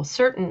people,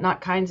 not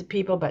kinds of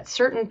people, but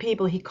certain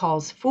people he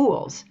calls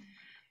fools.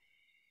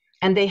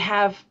 And they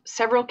have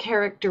several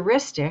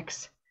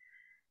characteristics.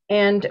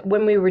 And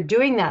when we were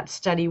doing that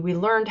study, we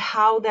learned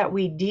how that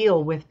we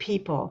deal with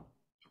people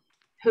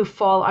who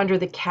fall under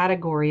the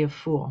category of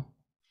fool.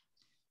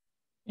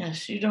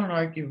 Yes, you don't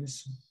argue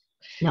with them.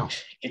 No.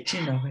 Get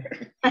you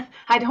nowhere.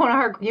 I don't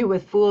argue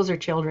with fools or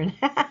children.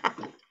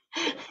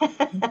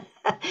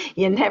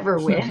 You never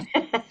win.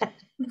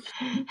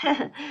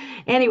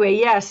 Anyway,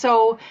 yeah,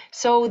 so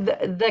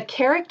the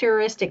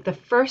characteristic, the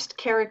first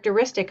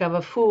characteristic of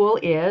a fool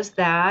is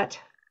that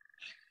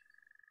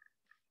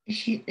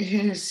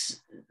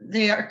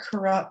they are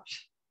corrupt.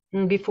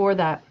 And before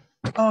that,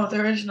 oh,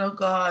 there is no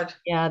God.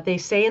 Yeah, they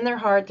say in their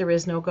heart there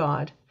is no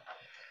God.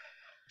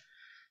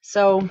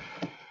 So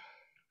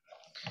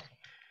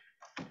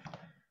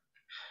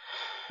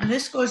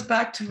this goes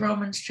back to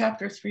Romans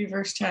chapter 3,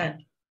 verse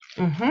 10.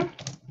 Mm-hmm.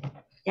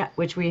 Yeah,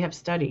 which we have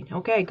studied.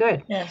 Okay,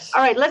 good. Yes.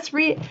 All right, let's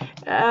read.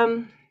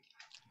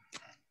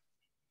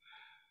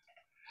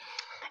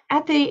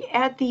 At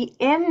the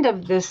end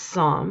of this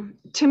psalm,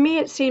 to me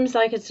it seems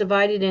like it's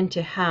divided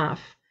into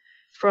half,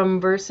 from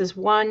verses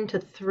 1 to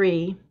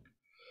 3,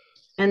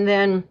 and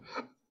then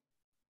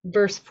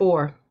verse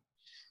 4.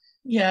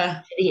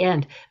 Yeah. To the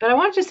end. But I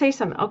wanted to say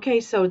something. Okay,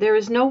 so there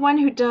is no one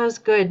who does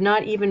good,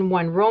 not even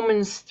one.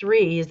 Romans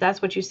 3, is that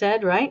what you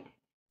said, right?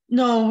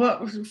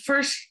 No, the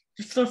first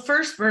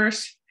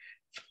verse.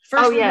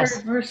 Oh,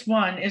 yes. Verse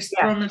 1 is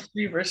Romans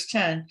 3, verse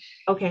 10.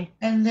 Okay.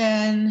 And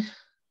then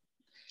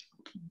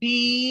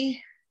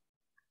B.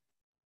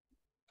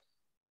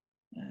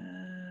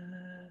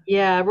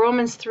 Yeah,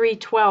 Romans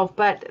 3:12.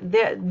 But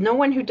no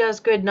one who does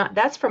good,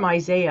 that's from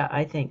Isaiah,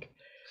 I think.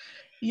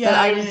 Yeah,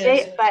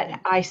 but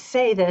I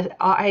say that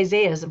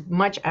Isaiah is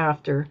much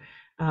after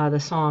the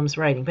Psalms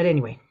writing. But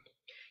anyway,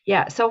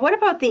 yeah. So what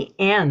about the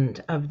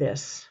end of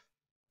this?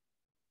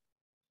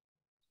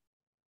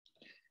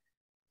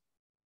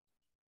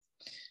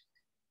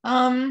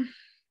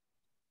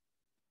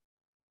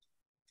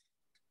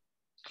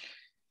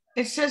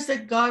 It says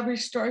that God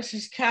restores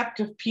his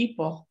captive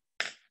people.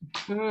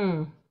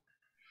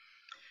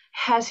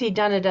 Has he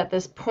done it at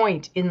this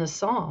point in the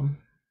psalm?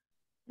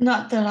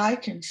 Not that I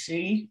can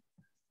see.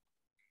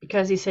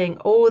 Because he's saying,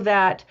 oh,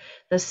 that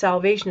the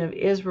salvation of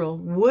Israel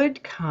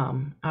would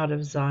come out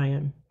of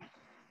Zion.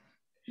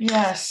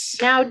 Yes.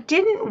 Now,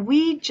 didn't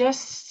we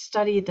just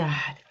study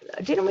that?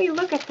 Didn't we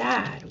look at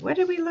that? Where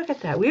did we look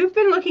at that? We've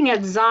been looking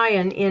at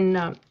Zion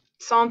in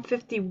Psalm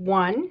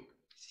 51.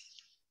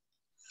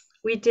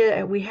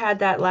 We had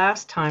that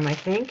last time, I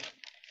think.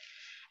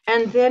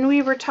 And then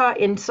we were taught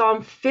in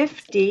Psalm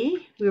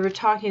 50, we were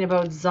talking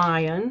about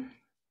Zion.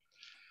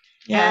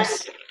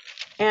 Yes.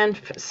 And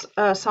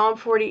Psalm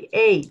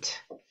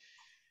 48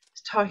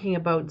 is talking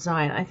about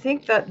Zion. I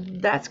think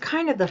that's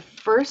kind of the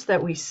first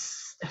that we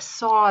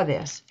saw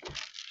this.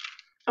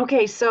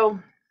 Okay, so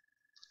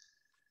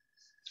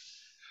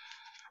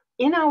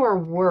in our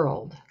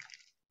world,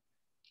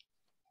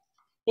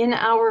 in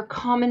our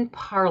common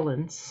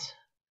parlance,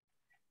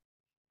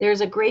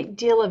 there's a great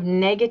deal of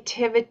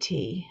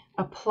negativity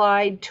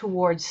applied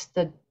towards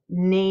the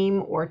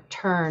name or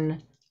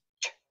term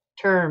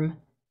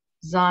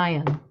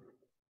Zion.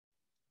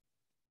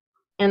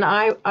 And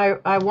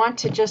I want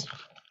to just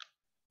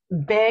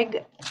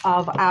beg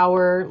of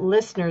our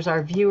listeners,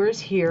 our viewers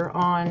here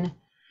on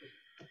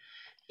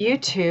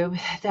YouTube,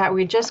 that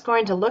we're just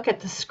going to look at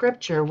the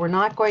scripture. We're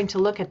not going to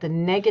look at the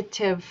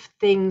negative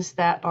things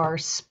that are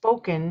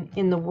spoken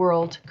in the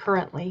world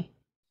currently.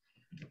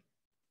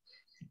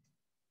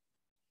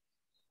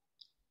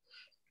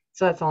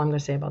 So that's all I'm going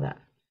to say about that.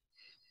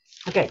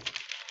 Okay,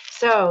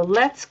 so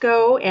let's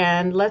go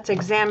and let's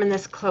examine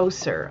this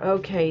closer.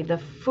 Okay, the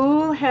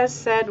fool has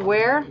said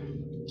where?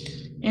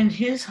 In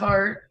his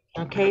heart.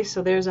 Okay,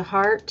 so there's a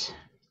heart.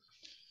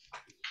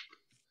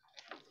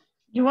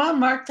 You want to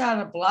mark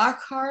that a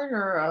black heart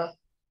or a?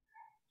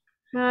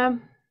 Well,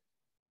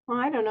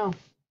 I don't know.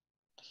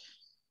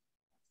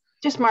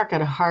 Just mark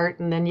it a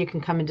heart, and then you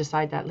can come and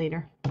decide that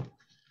later.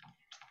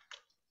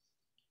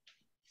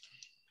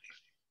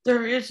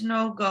 There is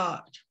no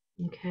God.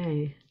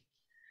 Okay.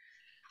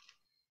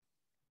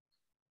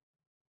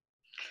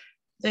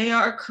 They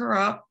are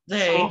corrupt.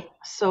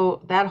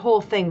 So that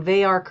whole thing,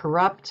 they are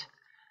corrupt.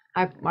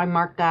 I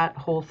marked that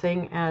whole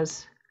thing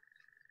as,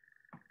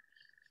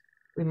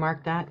 we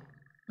marked that.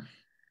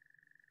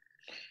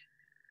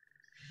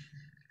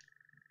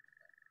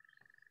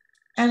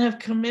 And have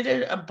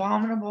committed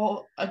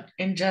abominable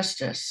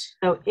injustice.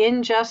 So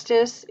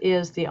injustice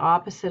is the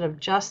opposite of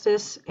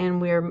justice,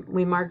 and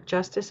we mark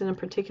justice in a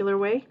particular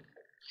way.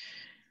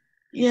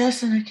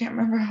 Yes, and I can't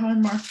remember how I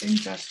marked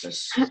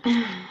injustice.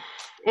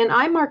 And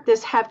I marked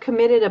this, have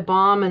committed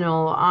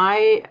abominable.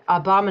 I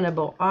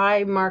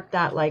marked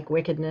that like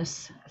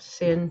wickedness,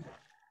 sin.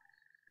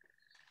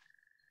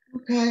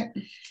 Okay.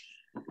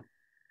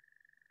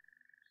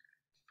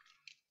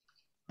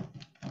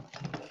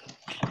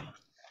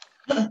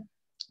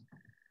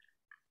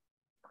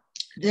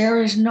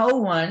 There is no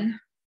one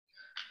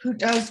who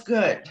does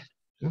good.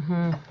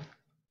 Mm-hmm.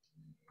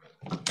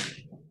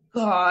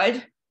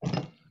 God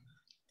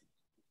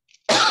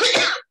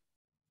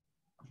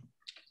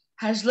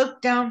has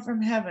looked down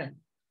from heaven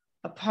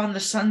upon the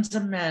sons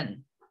of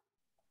men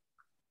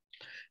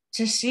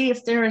to see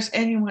if there is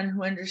anyone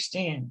who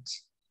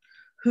understands,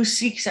 who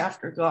seeks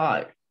after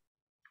God.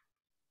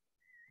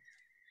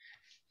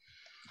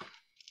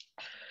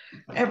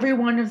 Every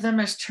one of them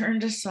has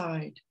turned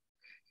aside.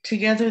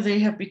 Together they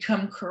have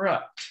become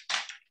corrupt.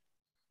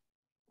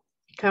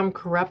 Become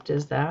corrupt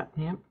is that,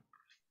 yeah.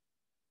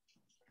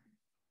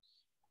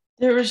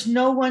 There is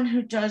no one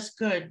who does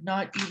good,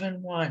 not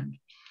even one.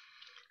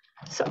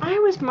 So I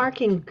was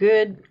marking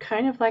good,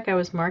 kind of like I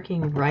was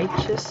marking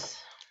righteous.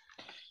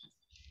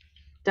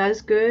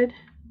 Does good.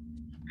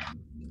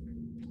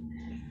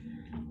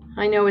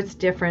 I know it's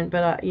different,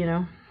 but you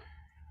know.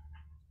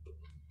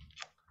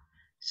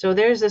 So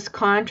there's this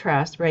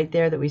contrast right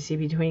there that we see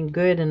between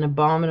good and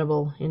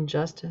abominable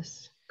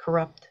injustice,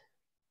 corrupt.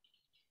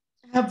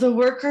 Have the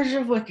workers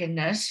of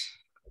wickedness.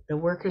 The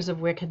workers of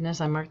wickedness,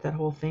 I marked that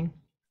whole thing.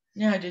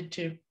 Yeah, I did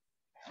too.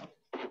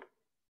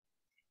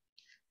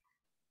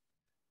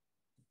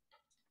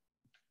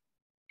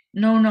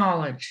 No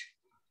knowledge.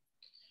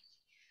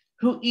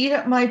 Who eat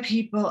up my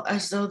people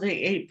as though they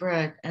ate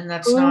bread. And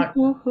that's not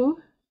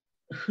who?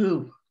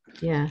 Who.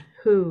 Yeah,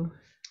 who.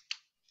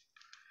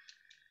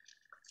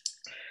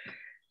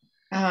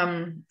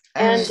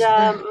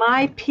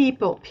 My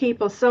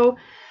people. So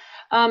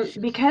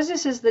because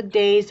this is the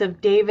days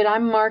of David,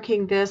 I'm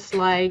marking this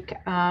like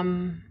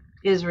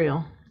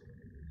Israel.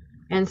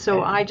 And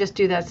so I just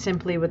do that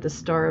simply with the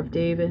Star of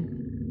David.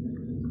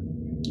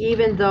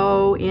 Even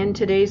though in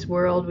today's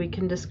world we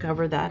can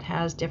discover that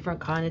has different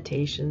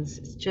connotations.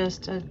 It's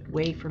just a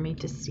way for me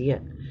to see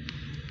it.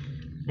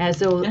 As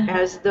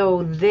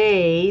though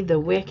they, the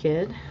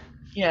wicked,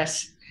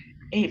 yes,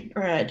 ate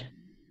bread.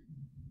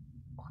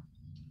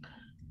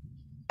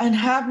 And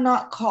have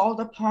not called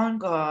upon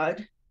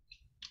God.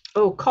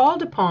 Oh,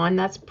 called upon,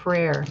 that's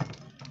prayer.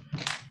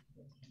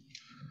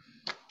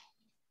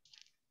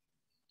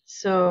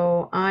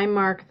 So I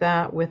mark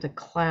that with a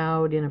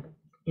cloud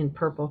in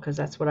purple because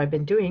that's what I've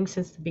been doing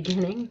since the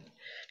beginning.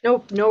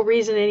 No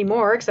reason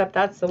anymore except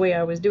that's the way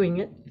I was doing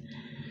it.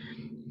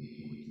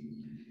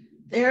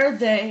 There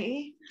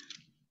they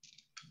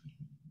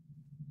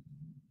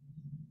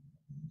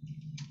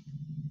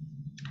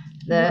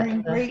were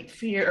in great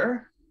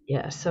fear.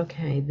 Yes,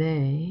 okay,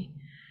 they.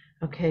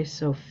 Okay,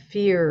 so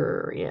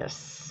fear,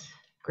 yes,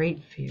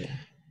 great fear.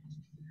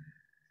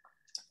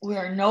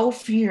 Where no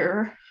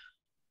fear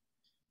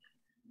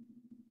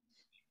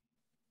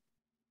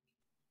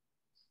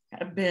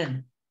had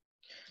been.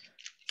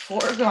 For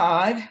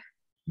God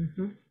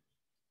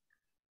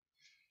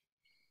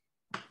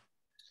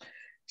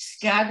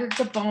scattered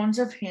the bones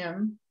of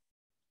him.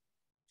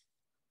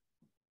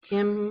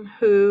 Him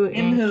who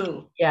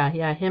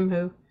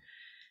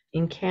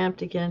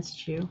encamped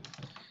against you.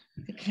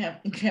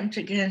 Encamped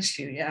against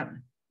you, yeah.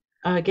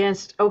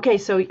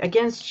 So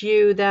against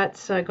you,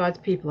 that's God's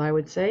people, I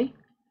would say.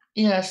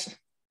 Yes.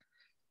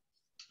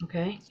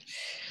 Okay.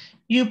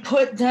 You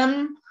put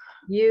them.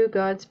 You,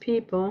 God's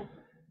people.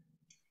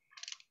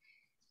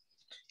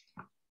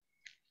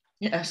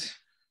 Yes.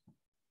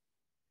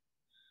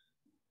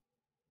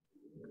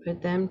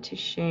 Put them to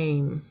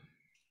shame.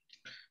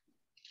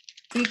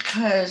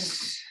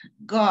 Because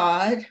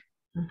God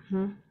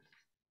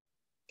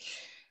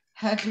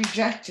had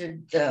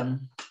rejected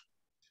them.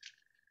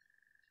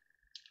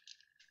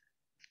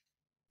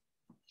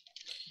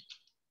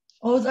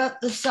 Oh,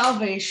 that the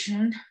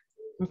salvation.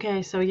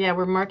 Okay, so yeah,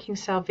 we're marking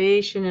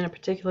salvation in a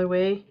particular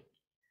way.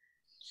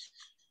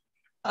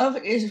 Of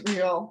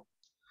Israel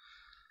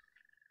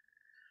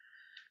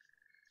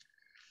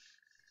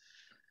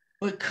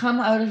would come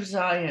out of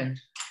Zion.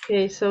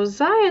 Okay, so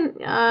Zion,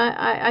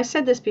 I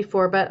said this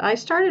before, but I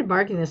started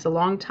marking this a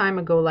long time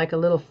ago like a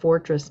little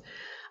fortress.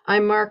 I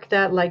mark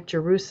that like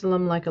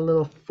Jerusalem, like a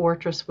little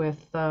fortress with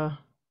kind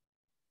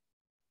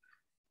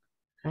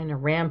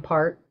of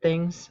rampart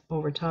things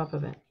over top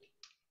of it.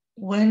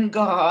 When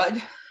God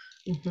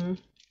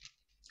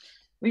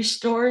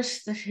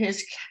restores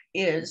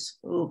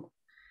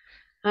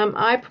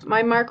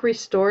my mark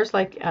restores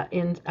like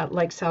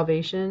like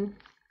salvation.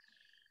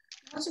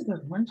 That's a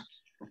good one.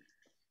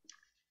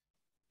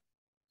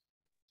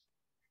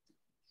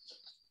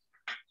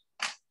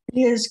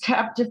 His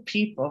captive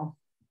people.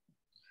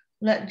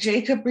 Let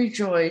Jacob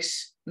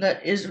rejoice.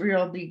 Let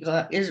Israel be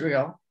glad.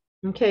 Israel.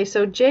 Okay,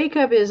 so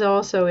Jacob is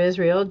also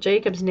Israel.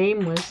 Jacob's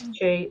name was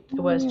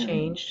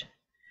changed.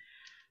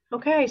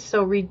 Okay,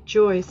 so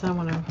rejoice. I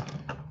want to.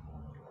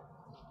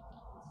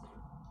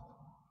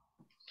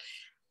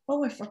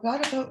 Oh, I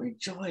forgot about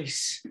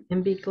rejoice.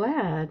 And be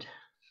glad.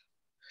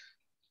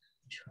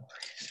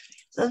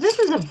 So this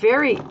has a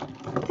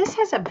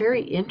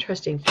very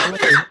interesting story.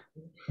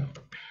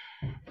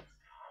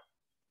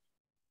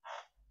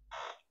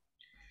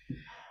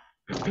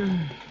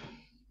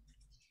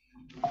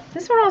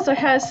 This one also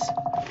has,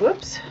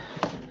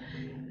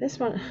 this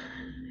one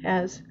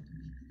has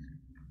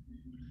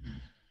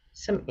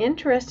some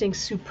interesting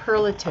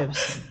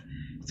superlatives.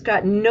 It's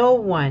got no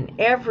one,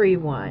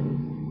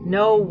 everyone,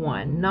 no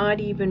one, not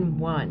even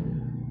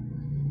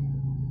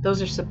one.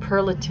 Those are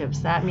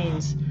superlatives. That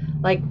means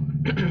like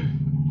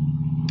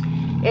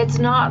it's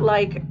not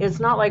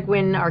like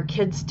when our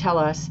kids tell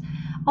us,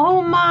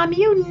 "Oh, Mom,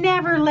 you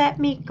never let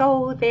me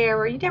go there,"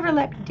 or "You never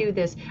let me do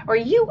this," or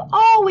 "You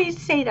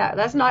always say that."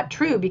 That's not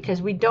true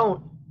because we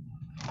don't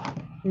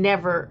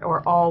never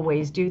or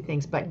always do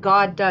things, but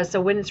God does. So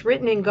when it's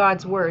written in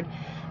God's word,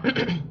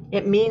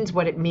 it means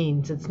what it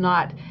means. It's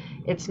not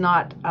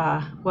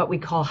what we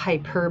call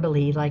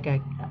hyperbole, like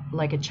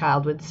a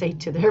child would say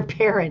to their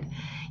parent,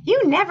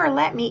 "You never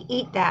let me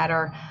eat that,"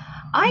 or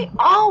 "I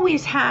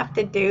always have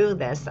to do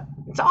this.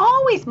 It's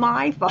always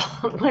my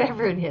fault,"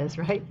 whatever it is,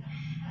 right?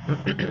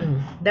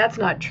 That's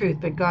not truth,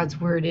 but God's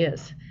word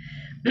is.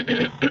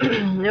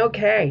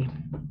 Okay.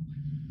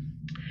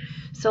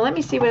 So let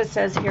me see what it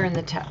says here in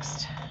the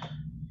text.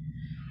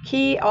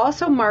 He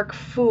also marked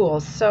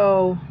fools.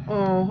 So,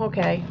 oh,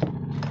 okay.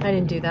 I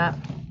didn't do that.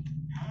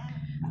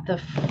 The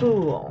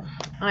fool.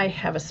 I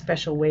have a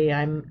special way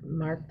I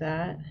mark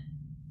that.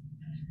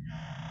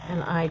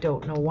 And I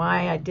don't know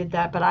why I did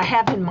that, but I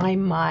have in my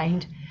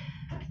mind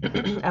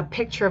a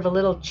picture of a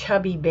little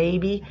chubby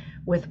baby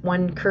with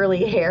one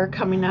curly hair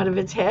coming out of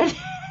its head.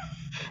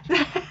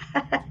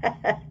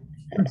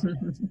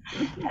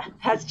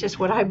 That's just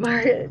what I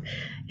mark it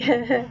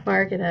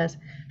as.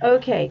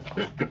 Okay.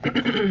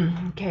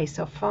 Okay,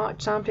 so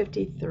Psalm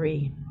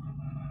 53.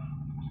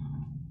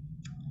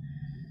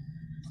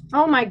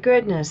 Oh my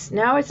goodness.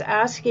 Now it's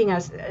asking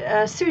us,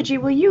 Suji,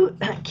 will you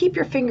keep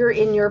your finger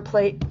in your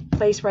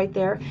place right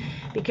there?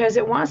 Because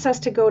it wants us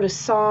to go to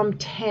Psalm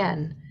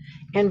 10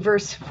 and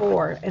verse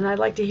 4. And I'd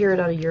like to hear it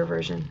out of your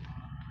version.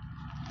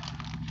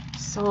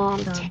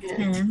 Psalm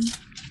 10,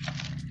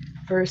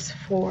 verse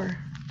 4.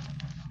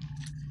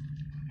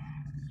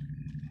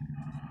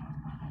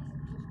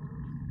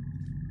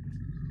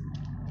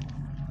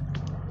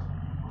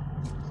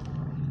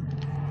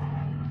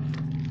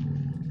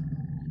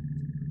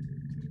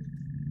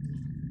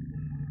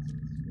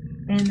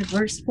 And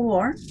verse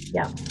 4.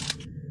 Yeah.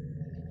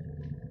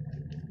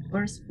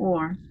 Verse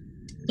 4.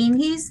 In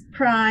his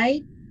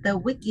pride, the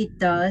wicked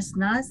does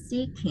not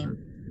seek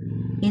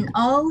him. In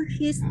all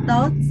his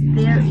thoughts,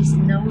 there is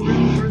no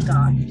room for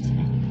God.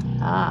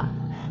 Ah.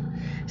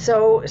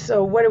 So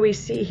what do we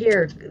see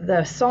here?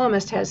 The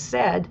psalmist has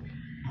said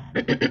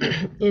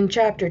in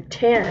chapter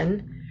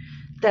 10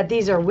 that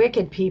these are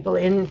wicked people.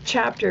 In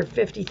chapter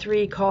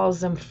 53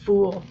 calls them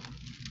fool.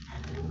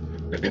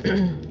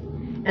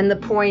 And the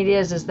point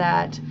is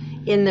that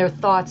in their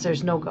thoughts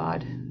there's no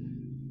God.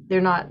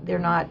 They're not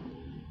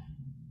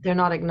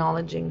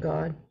acknowledging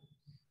God.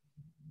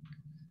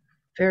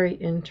 Very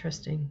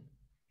interesting.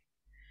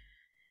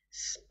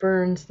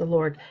 Spurns the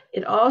Lord.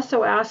 It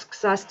also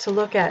asks us to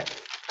look at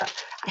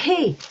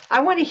hey, I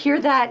want to hear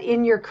that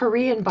in your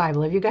Korean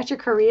Bible. Have you got your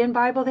Korean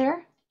Bible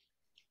there?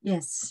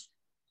 Yes.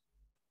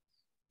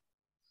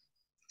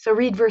 So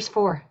read verse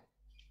 4.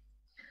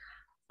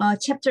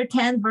 Chapter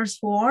 10, verse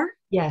 4.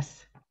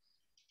 Yes.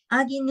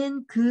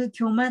 악인은 그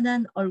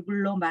교만한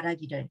얼굴로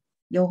말하기를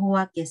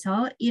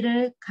여호와께서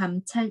이를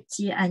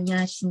감찰지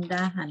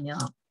아니하신다 하며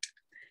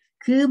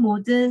그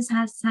모든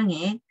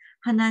사상에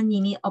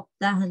하나님이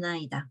없다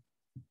하나이다.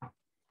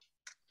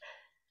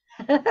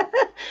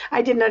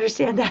 I didn't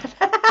understand that.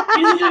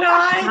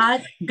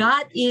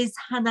 God is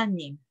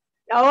하나님.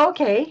 Oh,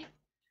 okay.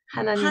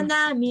 하나님.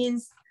 하나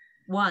means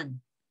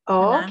one.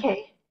 Oh, 하나.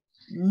 okay.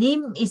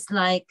 님 is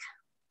like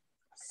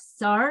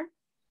sir.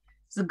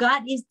 So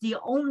God is the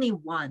only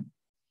one.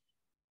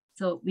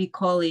 So we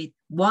call it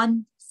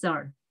one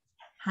sir.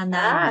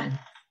 하나님.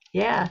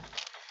 Yeah.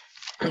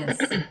 Yes.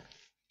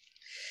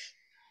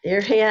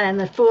 There, yeah, and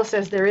the fool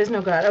says there is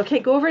no God. Okay,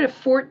 go over to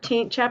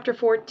 14, chapter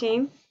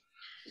 14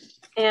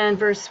 and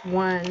verse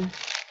 1.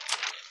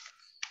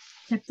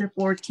 Chapter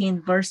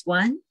 14, verse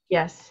 1.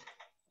 Yes.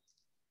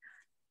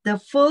 The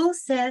fool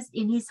says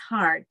in his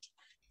heart,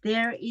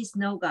 there is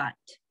no God.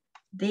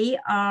 They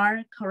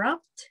are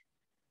corrupt.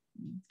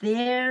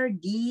 Their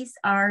deeds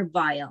are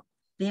vile.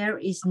 There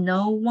is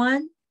no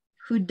one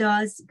who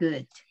does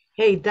good.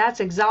 Hey, that's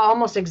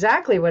almost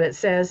exactly what it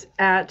says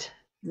at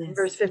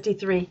verse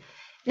 53.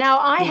 Now,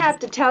 I have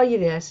to tell you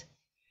this.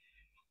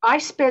 I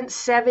spent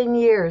 7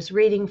 years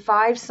reading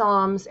 5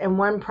 Psalms and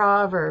 1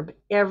 proverb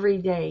every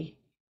day.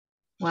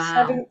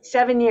 Wow.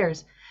 7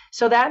 years.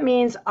 So that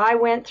means I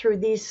went through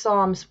these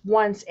Psalms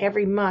once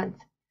every month,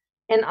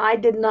 and I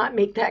did not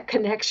make that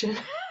connection.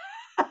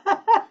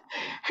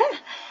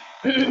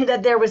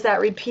 That there was that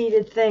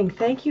repeated thing.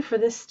 Thank you for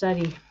this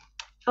study.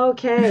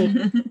 Okay.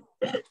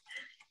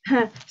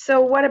 So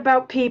what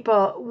about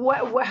people?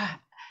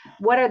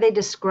 What are they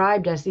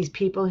described as, these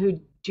people who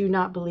do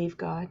not believe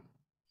God?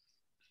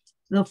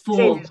 The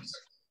fools.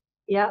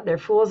 Yeah, they're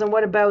fools. And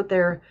what about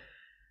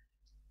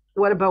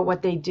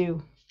what they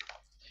do?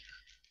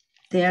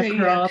 They're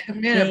corrupt.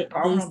 They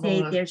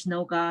say there's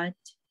no God.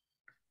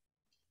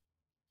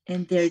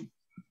 And their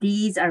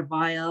deeds are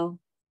vile.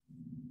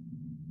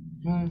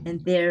 And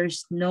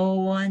there's no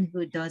one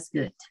who does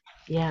good.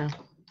 Yeah.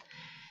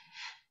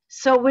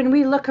 So when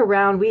we look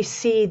around, we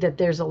see that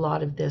there's a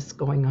lot of this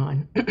going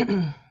on.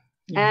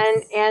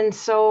 Yes. And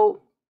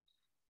so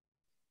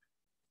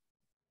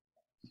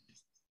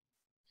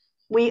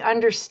we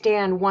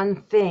understand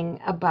one thing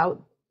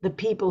about the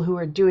people who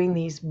are doing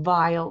these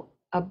vile,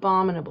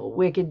 abominable,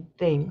 wicked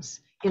things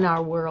in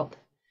our world.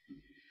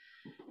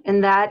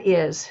 And that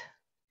is,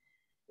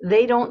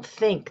 they don't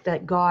think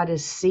that God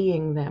is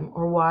seeing them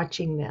or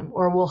watching them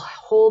or will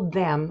hold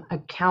them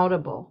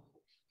accountable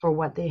for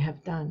what they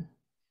have done.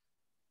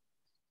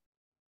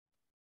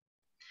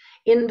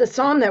 In the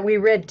psalm that we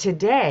read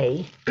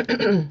today,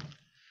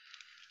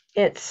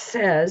 it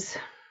says,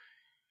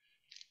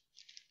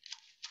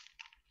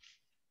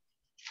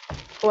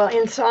 well,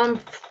 in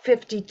Psalm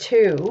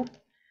 52,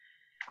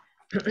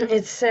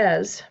 it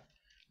says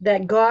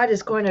that God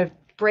is going to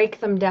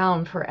break them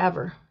down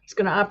forever. It's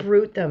going to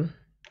uproot them.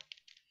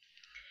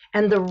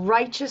 And the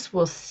righteous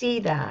will see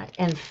that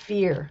and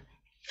fear.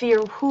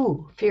 Fear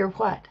who? Fear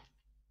what?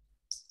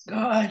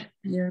 God.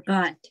 Fear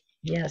God.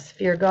 Yes,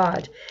 fear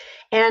God.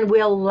 And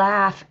will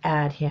laugh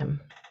at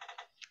him,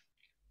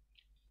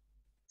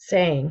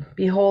 saying,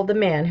 behold the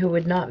man who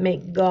would not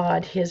make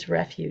God his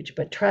refuge,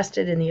 but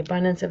trusted in the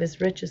abundance of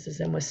his riches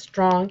and was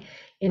strong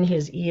in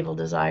his evil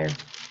desire.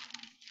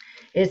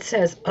 It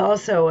says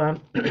also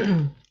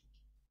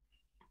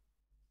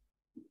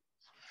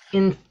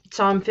in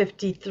Psalm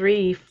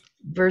 53,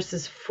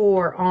 verses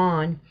 4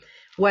 on,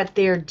 what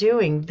they're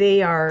doing.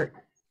 The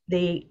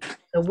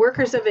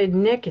workers of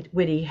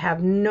iniquity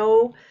have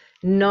no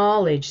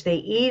knowledge. They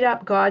eat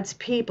up God's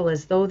people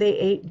as though they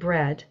ate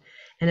bread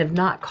and have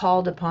not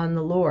called upon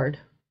the Lord.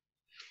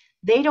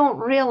 They don't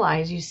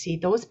realize, you see,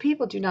 those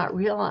people do not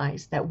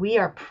realize that we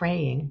are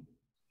praying,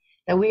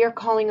 that we are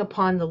calling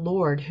upon the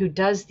Lord who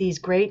does these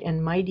great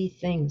and mighty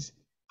things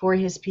for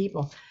his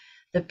people.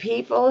 The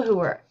people who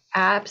are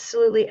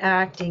absolutely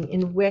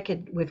acting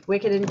with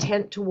wicked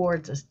intent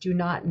towards us do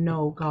not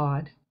know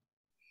God.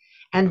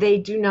 And they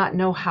do not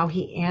know how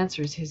he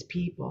answers his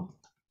people.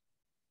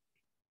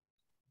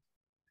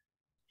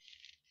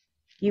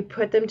 You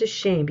put them to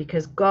shame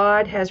because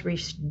God has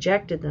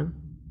rejected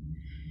them.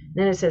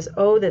 Then it says,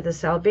 oh, that the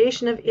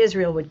salvation of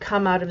Israel would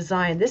come out of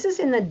Zion. This is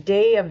in the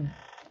day of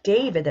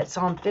David that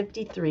Psalm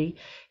 53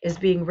 is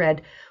being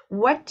read.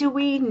 What do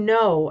we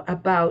know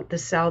about the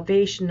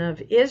salvation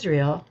of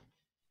Israel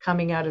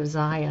coming out of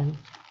Zion?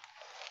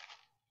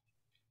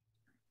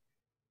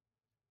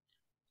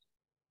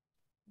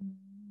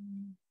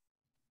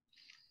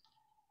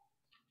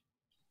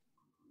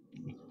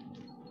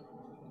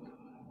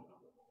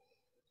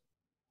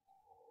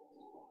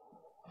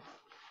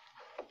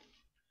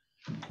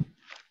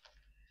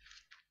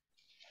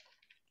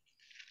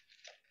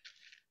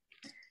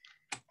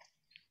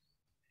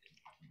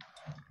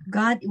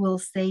 God will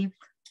save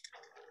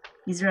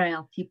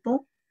Israel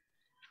people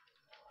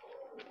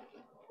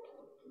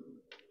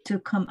to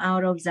come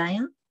out of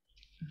Zion.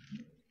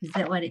 Is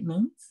that what it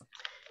means?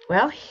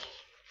 Well,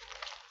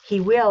 he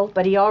will,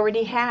 but he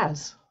already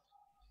has.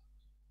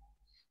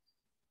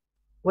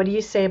 What do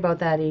you say about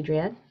that,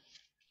 Adrienne?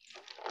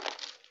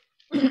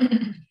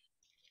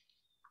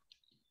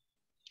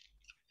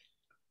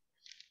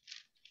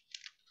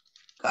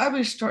 God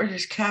restored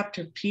his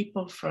captive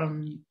people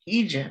from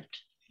Egypt.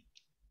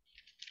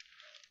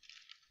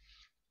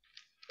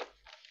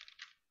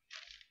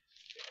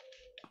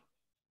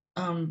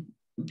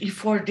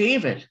 Before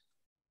David.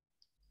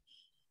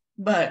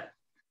 But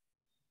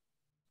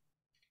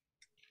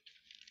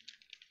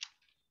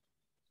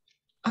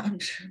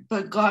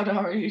God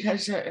already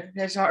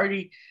has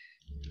already.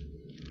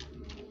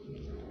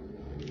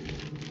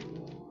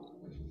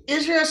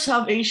 Israel's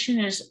salvation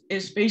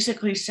is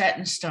basically set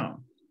in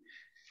stone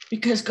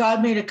because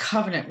God made a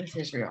covenant with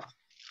Israel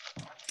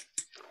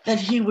that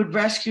he would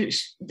rescue,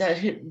 that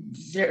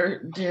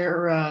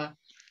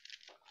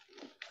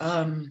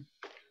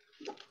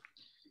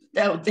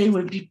that they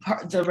would be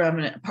part of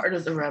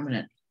the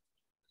remnant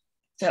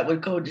that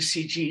would go to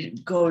see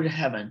Jesus, go to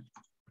heaven.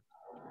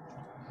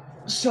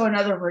 So in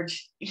other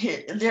words,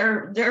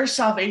 their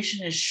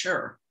salvation is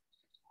sure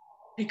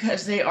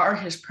because they are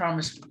his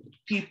promised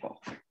people,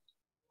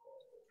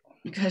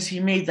 because he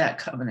made that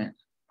covenant.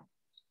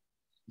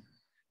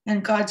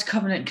 And God's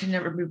covenant can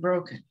never be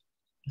broken.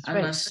 That's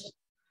unless right.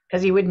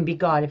 Because he wouldn't be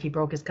God if he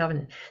broke his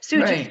covenant.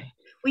 Suji, right.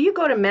 Will you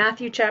go to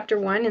Matthew chapter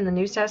 1 in the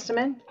New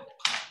Testament?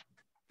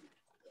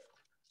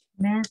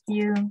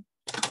 Matthew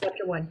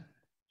chapter 1.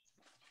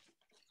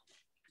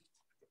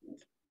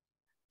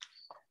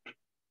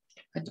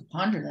 I had to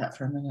ponder that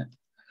for a minute.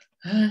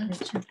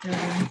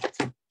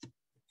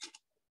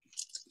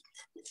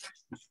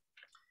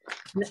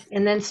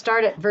 And then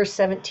start at verse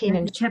 17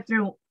 and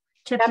chapter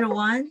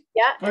 1.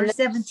 Yeah, verse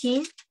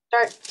 17.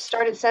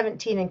 Start at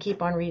 17 and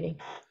keep on reading.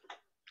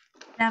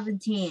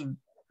 17.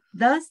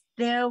 Thus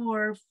there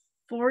were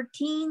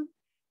 14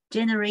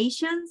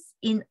 generations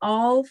in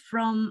all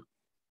from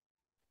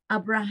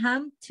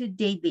Abraham to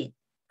David,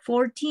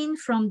 14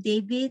 from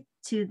David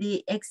to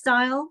the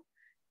exile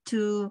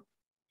to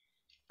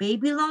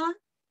Babylon,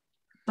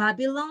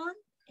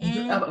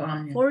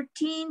 and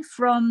 14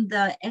 from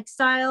the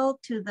exile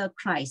to the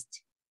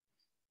Christ.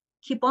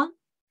 Keep on.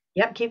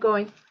 Yep, keep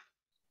going.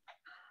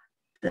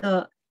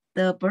 The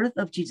birth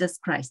of Jesus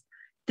Christ.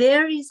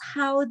 There is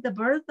how the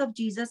birth of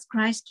Jesus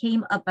Christ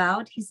came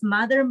about. His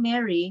mother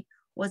Mary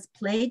was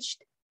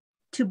pledged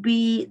to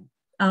be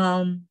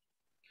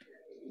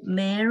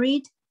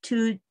married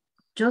to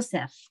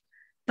Joseph.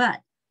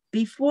 But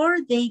before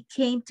they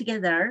came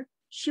together,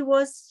 she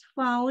was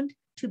found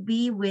to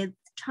be with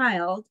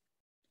child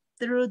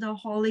through the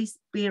Holy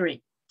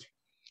Spirit.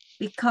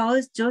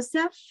 Because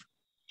Joseph,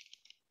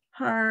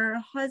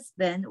 her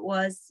husband,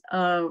 was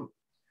a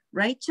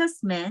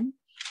righteous man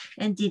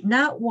and did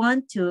not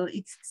want to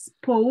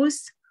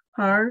expose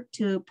her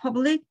to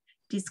public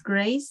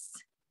disgrace,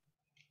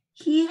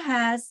 he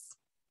had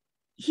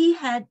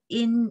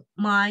in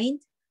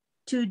mind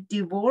to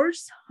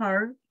divorce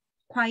her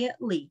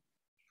quietly.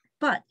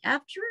 But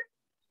after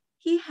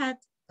he had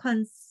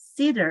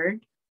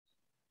considered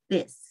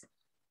this,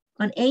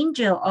 an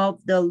angel of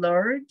the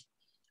Lord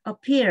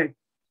appeared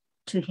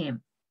to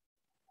him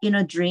in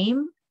a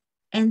dream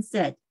and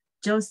said,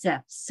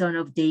 Joseph, son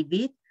of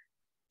David,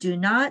 do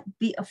not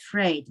be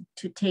afraid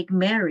to take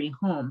Mary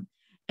home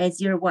as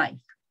your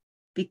wife,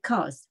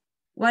 because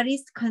what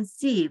is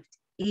conceived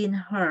in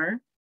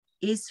her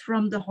is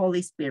from the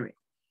Holy Spirit.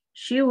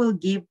 She will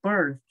give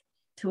birth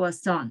to a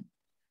son,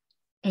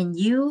 and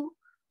you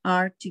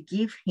are to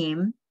give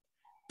him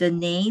the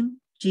name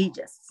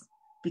Jesus,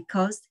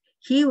 because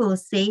he will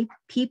save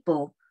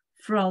people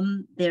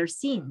from their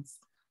sins.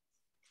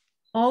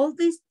 All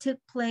this took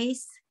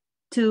place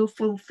to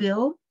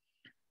fulfill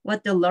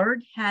what the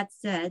Lord had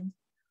said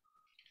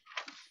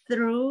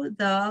through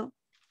the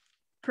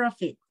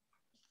prophet.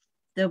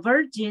 The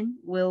virgin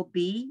will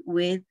be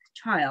with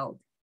child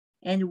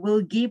and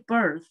will give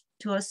birth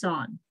to a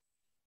son,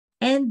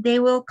 and they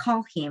will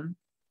call him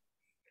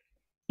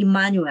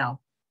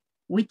Emmanuel,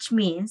 which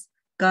means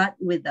God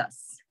with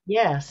us.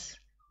 Yes.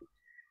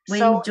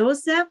 When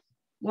Joseph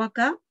woke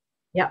up,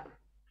 yeah.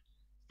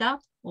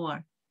 Stop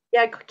or?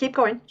 Yeah, keep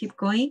going. Keep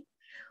going.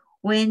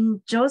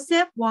 When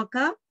Joseph woke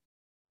up,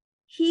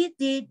 he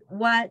did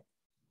what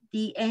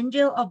the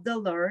angel of the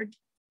Lord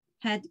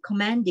had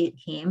commanded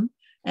him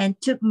and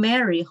took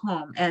Mary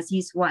home as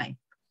his wife.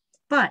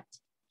 But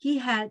he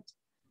had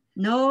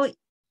no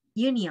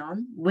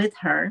union with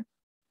her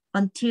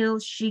until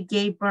she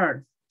gave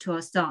birth to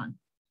a son,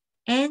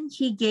 and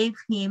he gave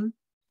him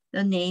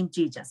the name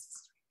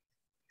Jesus.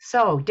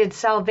 So, did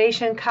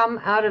salvation come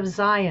out of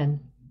Zion?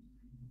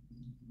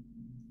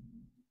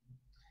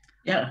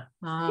 Yeah.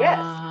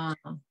 Yes.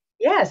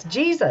 Yes,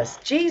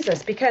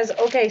 Jesus, because,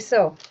 okay,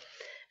 so,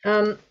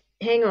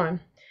 hang on.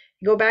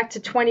 Go back to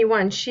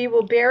 21. She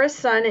will bear a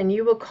son, and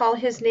you will call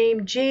his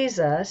name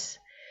Jesus,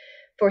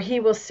 for he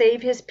will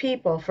save his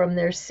people from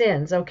their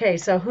sins. Okay,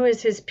 so who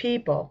is his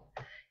people?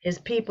 His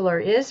people are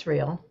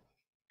Israel.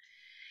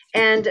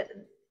 And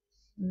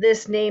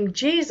this name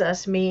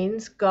Jesus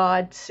means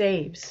God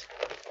saves.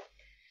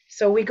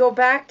 So we go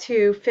back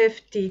to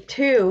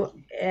 53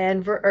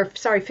 and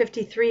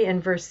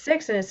verse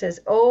 6, and it says,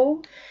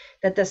 "Oh,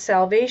 that the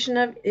salvation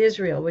of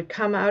Israel would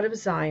come out of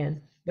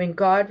Zion when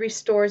God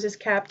restores his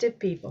captive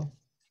people.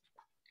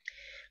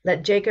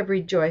 Let Jacob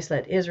rejoice,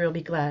 let Israel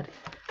be glad."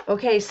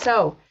 Okay,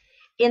 so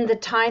in the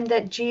time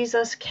that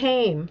Jesus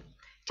came,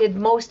 did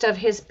most of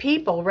his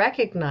people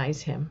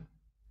recognize him?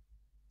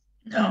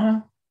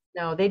 No.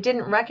 No, they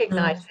didn't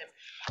recognize him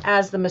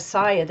as the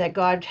Messiah that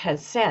God had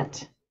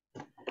sent.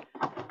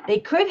 They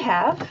could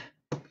have,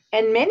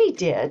 and many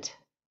did.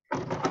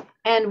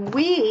 And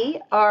we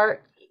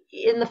are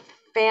in the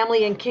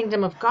family and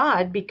kingdom of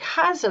God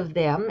because of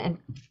them and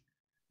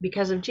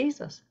because of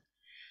Jesus.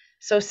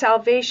 So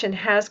salvation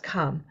has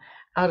come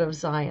out of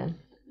Zion.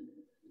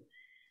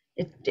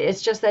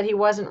 It's just that he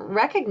wasn't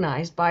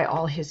recognized by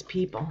all his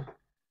people.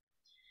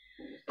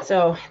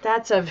 So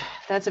that's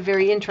a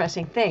very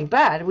interesting thing.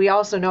 But we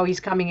also know he's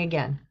coming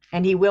again,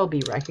 and he will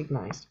be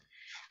recognized.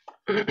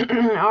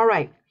 All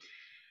right.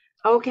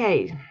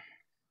 Okay.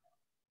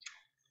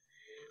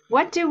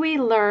 What do we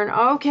learn?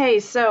 Okay,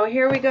 so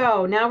here we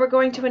go. Now we're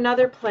going to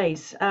another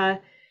place.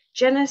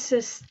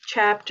 Genesis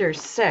chapter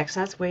 6.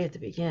 That's way at the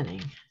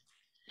beginning.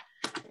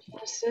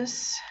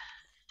 Genesis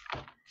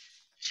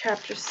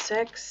chapter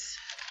 6.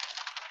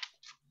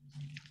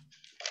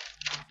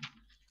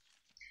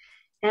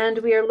 And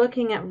we are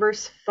looking at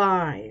verse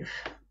 5.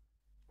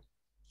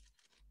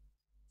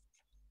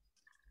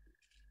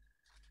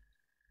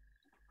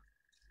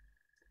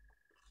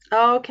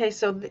 Okay,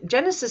 so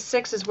Genesis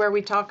 6 is where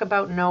we talk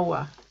about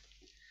Noah.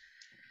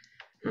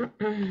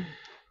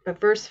 But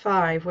verse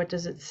 5, what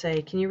does it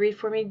say? Can you read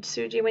for me,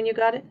 Suji, when you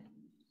got it?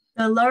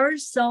 The Lord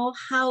saw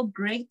how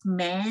great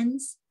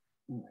man's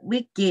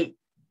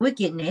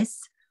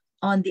wickedness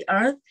on the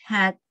earth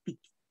had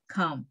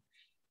become,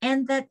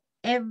 and that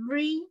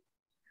every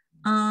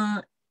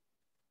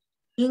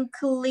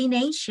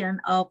inclination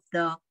of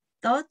the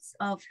thoughts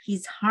of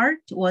his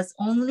heart was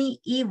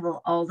only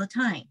evil all the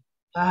time.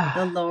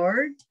 The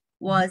Lord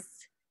was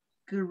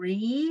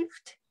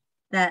grieved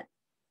that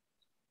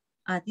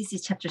this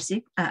is chapter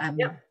 6.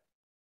 Yep.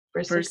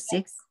 Verse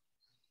 6.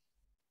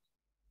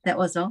 That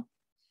was all.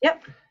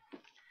 Yep.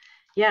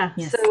 Yeah.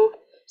 Yes.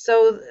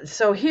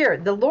 So here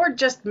the Lord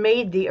just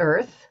made the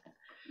earth,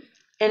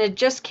 and it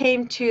just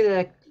came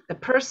to the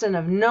person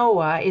of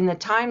Noah in the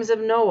times of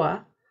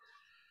Noah,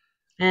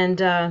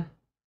 and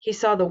he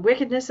saw the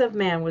wickedness of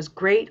man was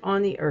great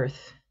on the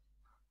earth,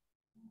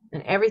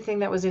 and everything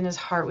that was in his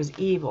heart was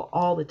evil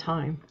all the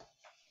time.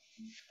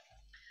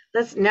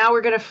 Now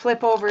we're going to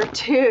flip over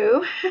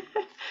to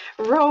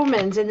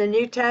Romans in the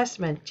New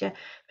Testament.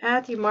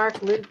 Matthew,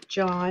 Mark, Luke,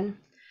 John,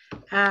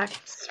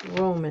 Acts,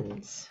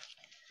 Romans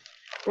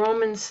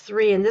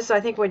 3. And this is, I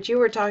think, what you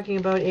were talking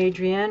about,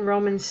 Adrienne.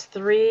 Romans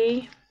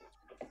 3.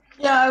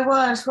 Yeah, I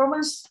was.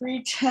 Romans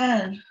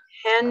 3:10.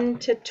 10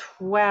 to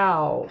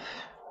 12.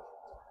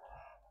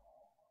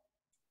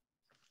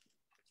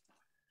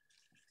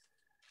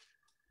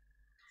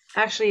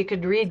 Actually, you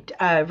could read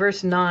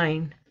verse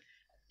 9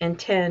 and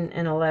 10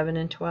 and 11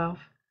 and 12.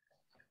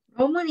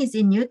 Roman is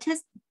in New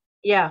Testament?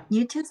 Yeah.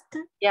 New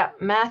Testament? Yeah.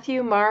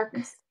 Matthew, Mark,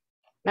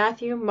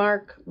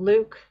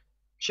 Luke,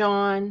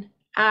 John,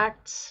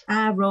 Acts.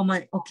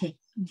 Roman. Okay.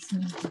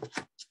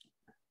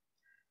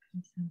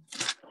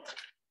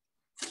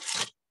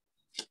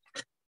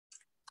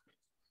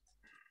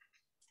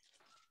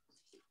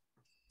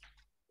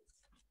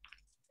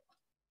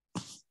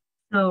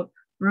 So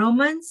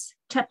Romans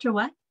chapter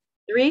what?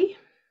 3.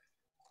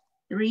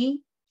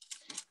 3.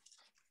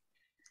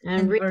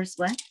 And verse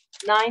what?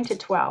 9 to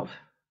 12.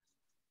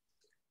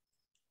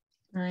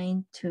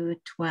 9 to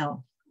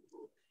 12.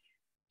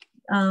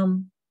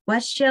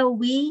 What shall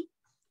we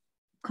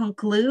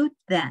conclude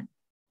then?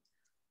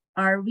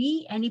 Are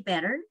we any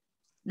better?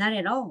 Not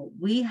at all.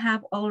 We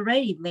have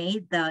already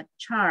made the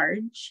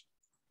charge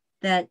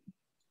that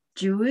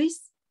Jews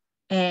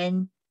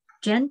and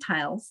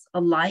Gentiles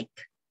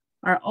alike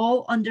are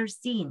all under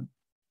sin.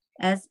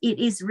 As it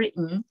is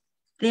written,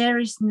 there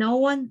is no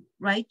one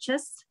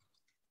righteous,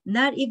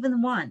 not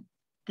even one.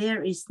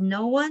 There is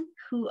no one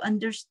who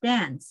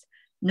understands,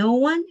 no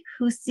one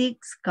who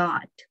seeks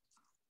God.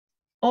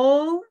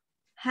 All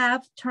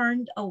have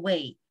turned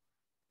away.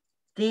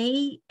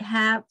 They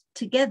have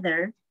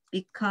together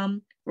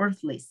become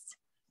worthless.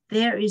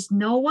 There is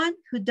no one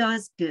who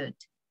does good,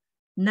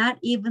 not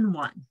even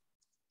one.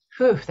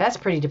 Whew, that's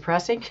pretty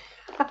depressing.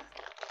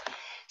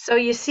 So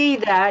you see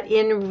that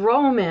in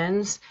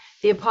Romans,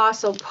 the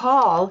Apostle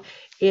Paul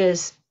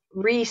is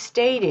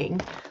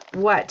restating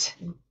what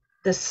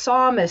the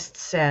psalmist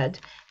said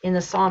in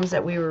the Psalms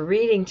that we were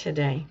reading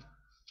today.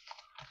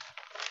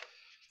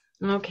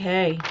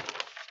 Okay.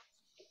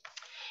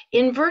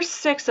 In verse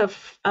 6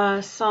 of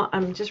Psalm,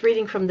 I'm just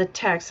reading from the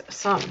text.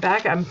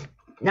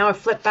 Now I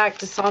flip back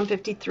to Psalm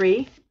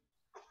 53.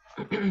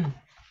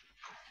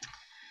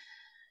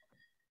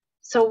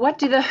 So what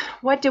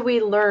do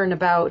we learn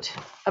about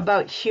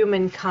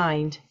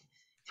humankind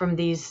from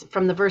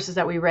the verses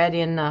that we read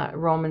in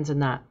Romans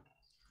and that?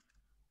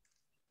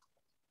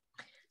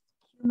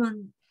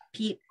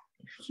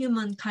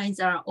 Humankinds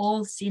are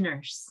all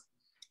sinners.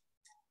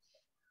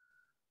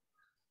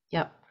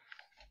 Yep.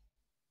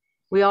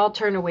 We all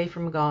turn away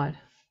from God.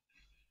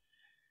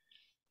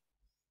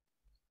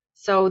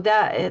 So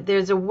that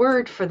there's a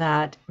word for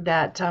that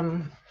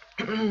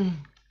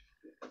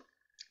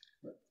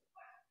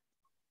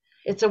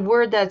it's a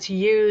word that's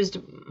used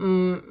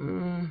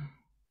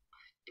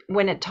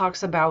when it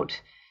talks about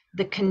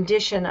the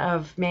condition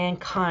of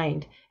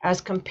mankind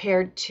as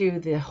compared to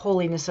the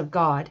holiness of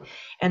God.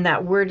 And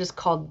that word is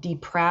called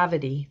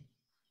depravity.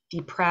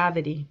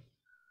 Depravity.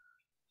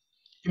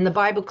 And the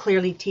Bible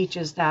clearly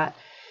teaches that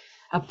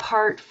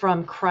apart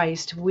from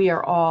Christ, we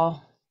are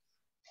all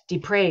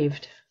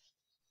depraved.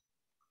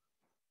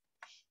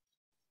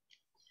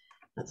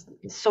 That's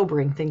a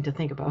sobering thing to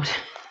think about.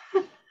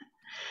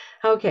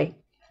 Okay.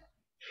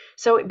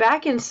 So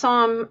back in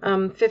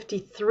Psalm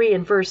 53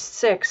 and verse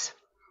 6,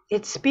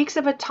 it speaks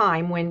of a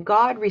time when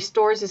God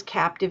restores his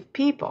captive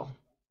people.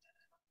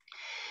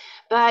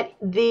 But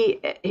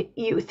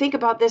you think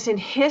about this in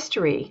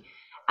history,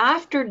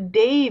 after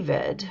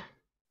David,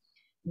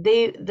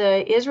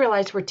 the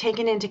Israelites were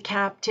taken into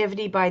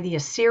captivity by the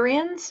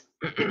Assyrians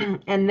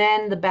and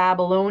then the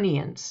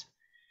Babylonians.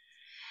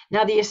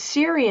 Now the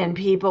Assyrian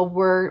people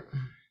were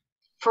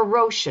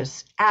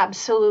ferocious,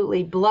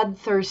 absolutely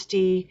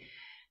bloodthirsty,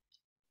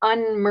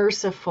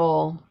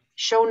 unmerciful,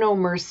 show no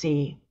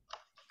mercy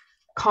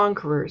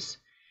conquerors.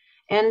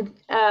 And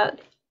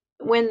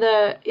when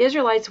the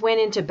Israelites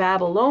went into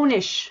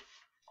Babylonish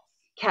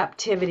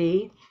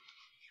captivity,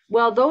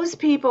 well, those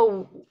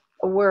people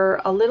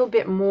were a little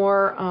bit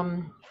more,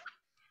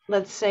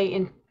 let's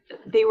say,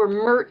 they were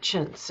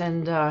merchants,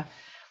 and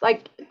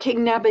like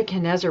King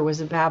Nebuchadnezzar was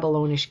a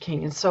Babylonish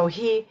king, and so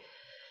he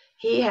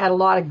had a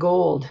lot of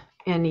gold,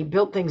 and he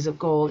built things of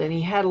gold, and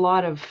he had a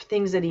lot of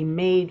things that he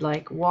made,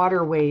 like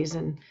waterways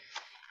and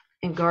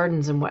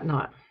gardens and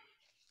whatnot.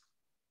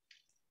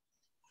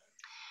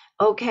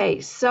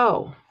 Okay,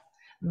 so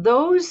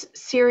those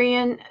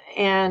Assyrian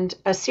and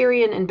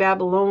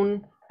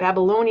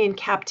Babylonian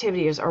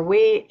captivities are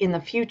way in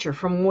the future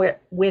from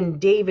when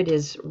David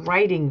is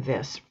writing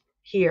this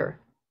here.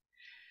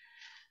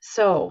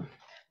 So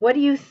what do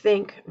you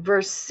think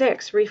verse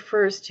 6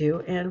 refers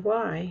to and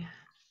why?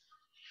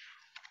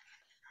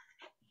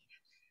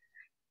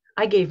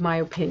 I gave my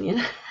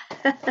opinion.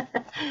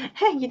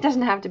 Hey, it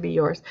doesn't have to be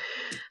yours.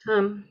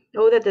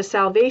 Oh, that the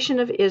salvation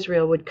of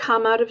Israel would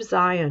come out of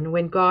Zion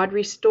when God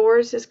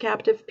restores his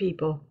captive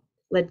people.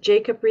 Let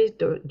Jacob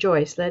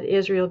rejoice, let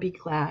Israel be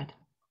glad.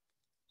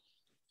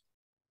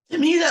 To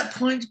me, that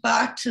points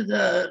back to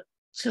the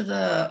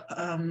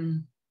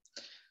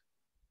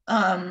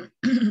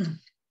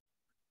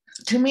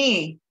to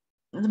me,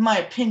 my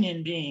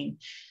opinion being,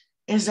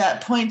 is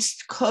that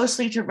points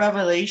closely to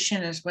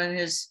Revelation, is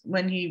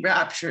when he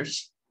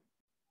raptures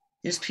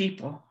his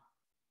people.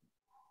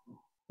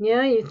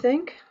 Yeah, you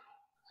think?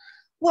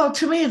 Well,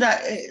 to me,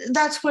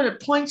 that's what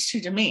it points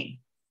to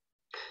me.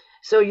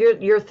 So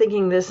you're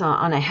thinking this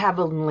on a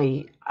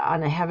heavenly.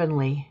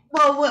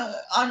 Well,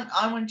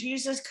 on when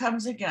Jesus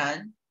comes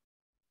again,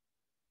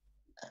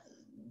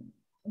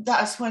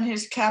 that's when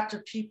his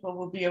captive people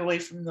will be away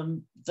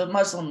from the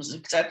Muslims,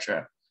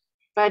 etc.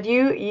 But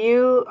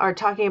you are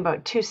talking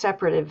about two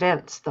separate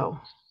events, though.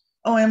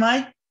 Oh, am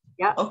I?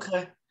 Yeah.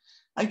 Okay.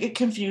 I get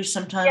confused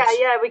sometimes.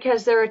 Yeah,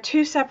 because there are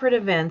two separate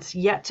events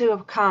yet to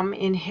have come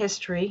in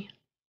history.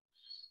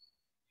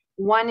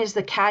 One is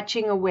the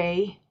catching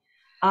away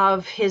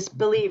of his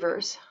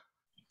believers.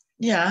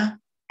 Yeah.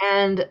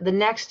 And the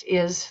next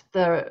is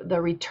the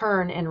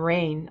return and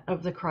reign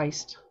of the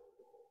Christ.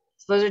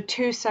 So those are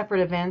two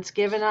separate events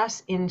given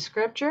us in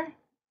Scripture.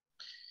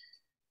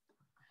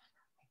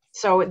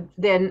 So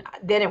then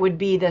it would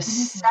be the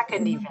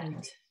second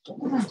event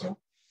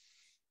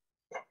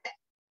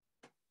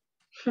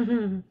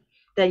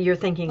that you're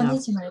thinking of.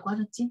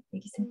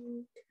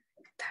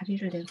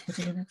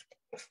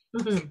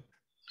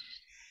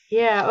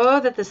 Yeah. Oh,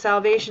 that the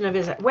salvation of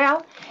Israel.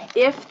 Well,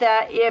 if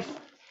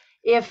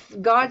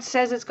God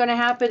says it's going to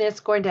happen, it's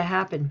going to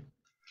happen.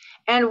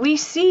 And we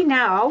see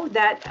now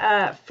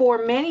that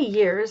for many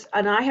years,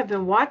 and I have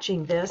been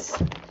watching this,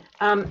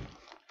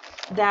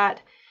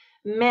 that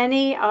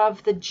many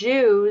of the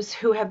Jews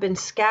who have been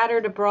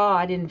scattered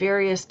abroad in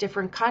various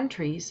different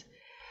countries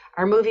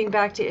are moving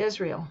back to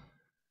Israel.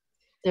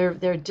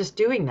 They're just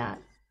doing that.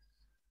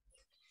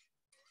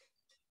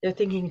 They're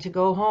thinking to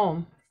go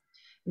home.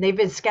 And they've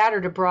been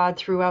scattered abroad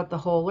throughout the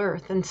whole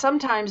earth. And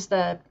sometimes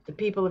the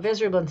people of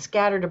Israel have been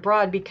scattered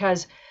abroad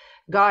because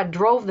God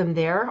drove them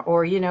there,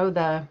 or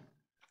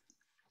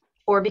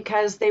or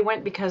because they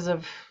went because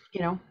of,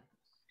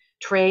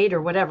 trade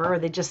or whatever, or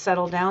they just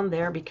settled down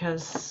there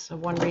because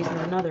of one reason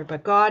or another.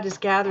 But God is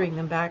gathering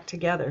them back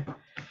together.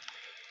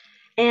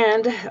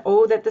 And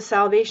oh, that the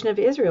salvation of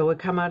Israel would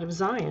come out of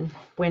Zion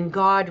when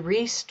God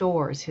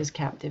restores his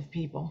captive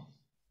people.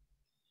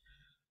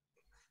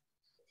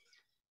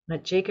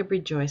 Let Jacob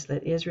rejoice,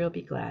 let Israel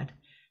be glad.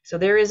 So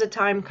there is a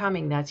time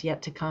coming that's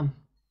yet to come.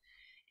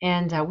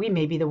 And we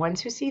may be the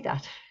ones who see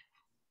that.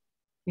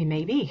 We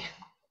may be.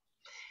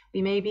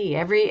 We may be.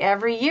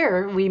 Every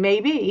year we may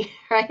be,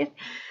 right?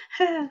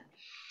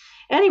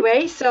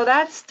 Anyway, so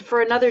that's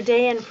for another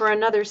day and for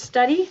another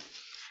study.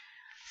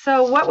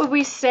 So what would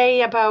we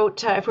say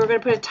about, if we're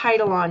going to put a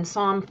title on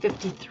Psalm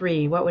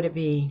 53, what would it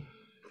be?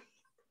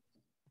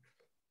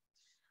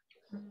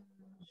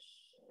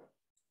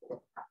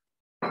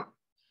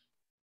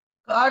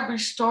 God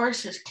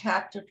restores his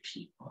captive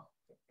people.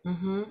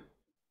 Mm-hmm.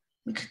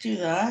 We could do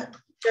that.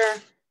 Sure.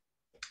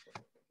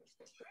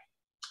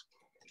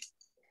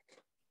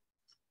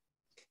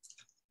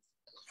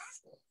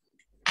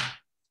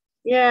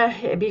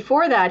 Yeah,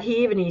 before that,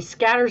 he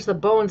scatters the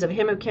bones of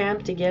him who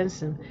camped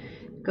against him.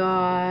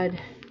 God,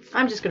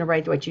 I'm just going to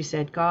write what you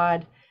said.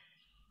 God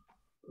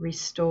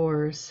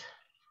restores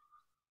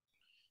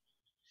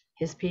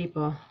his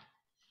people.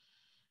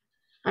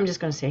 I'm just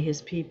going to say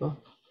his people.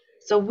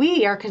 So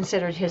we are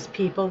considered his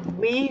people.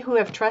 We who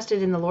have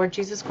trusted in the Lord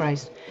Jesus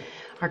Christ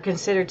are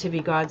considered to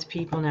be God's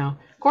people now.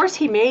 Of course,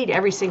 he made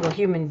every single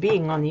human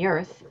being on the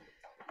earth.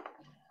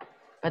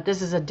 But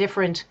this is a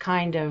different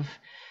kind of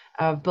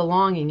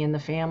belonging in the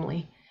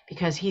family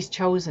because he's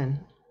chosen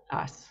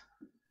us.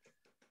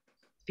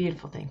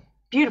 Beautiful thing.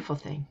 Beautiful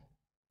thing.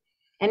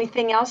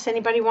 Anything else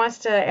anybody wants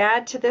to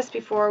add to this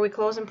before we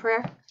close in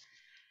prayer?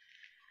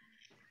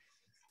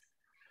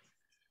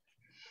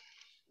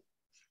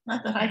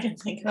 Not that I can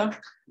think of.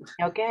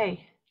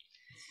 Okay.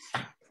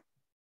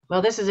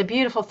 Well, this is a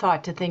beautiful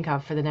thought to think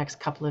of for the next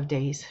couple of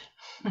days,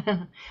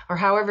 or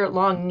however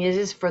long it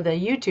is for the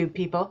YouTube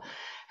people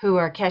who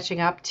are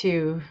catching up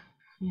to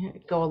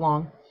go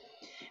along.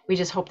 We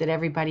just hope that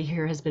everybody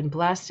here has been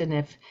blessed,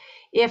 and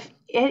if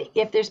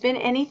there's been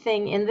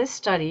anything in this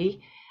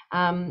study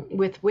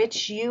with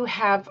which you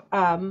have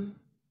a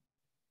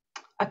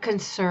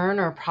concern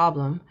or a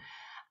problem,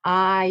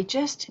 I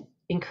just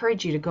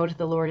encourage you to go to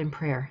the Lord in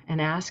prayer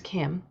and ask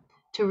him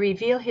to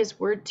reveal his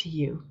word to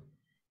you,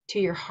 to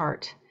your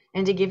heart,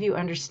 and to give you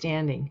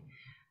understanding.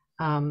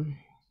 There's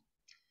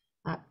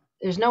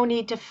no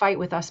need to fight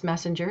with us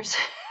messengers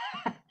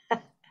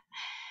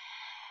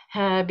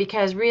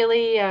because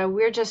really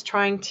we're just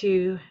trying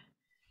to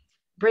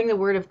bring the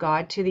word of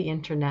God to the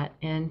internet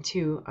and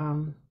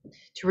to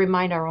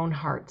remind our own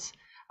hearts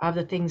of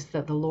the things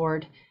that the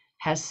Lord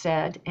has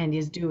said and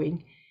is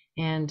doing.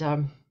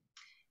 And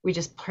we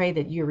just pray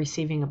that you're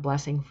receiving a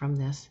blessing from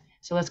this.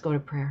 So let's go to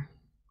prayer.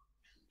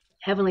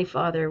 Heavenly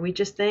Father, we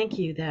just thank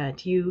you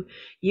that you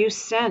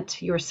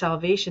sent your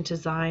salvation to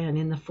Zion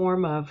in the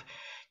form of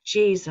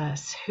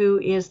Jesus, who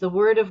is the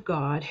Word of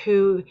God,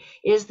 who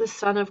is the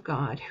Son of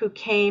God, who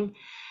came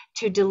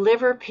to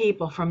deliver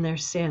people from their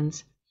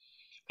sins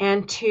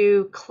and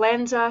to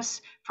cleanse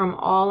us from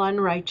all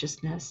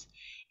unrighteousness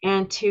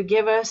and to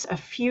give us a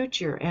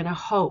future and a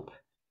hope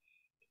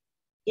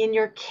in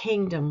your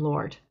kingdom,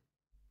 Lord.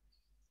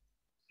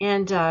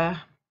 And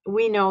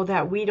we know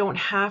that we don't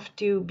have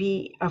to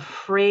be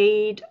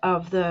afraid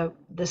of the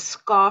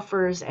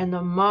scoffers and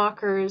the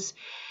mockers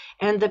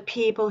and the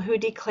people who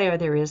declare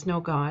there is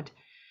no God.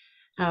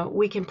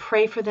 We can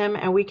pray for them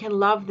and we can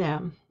love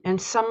them.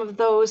 And some of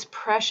those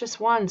precious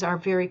ones are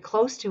very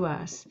close to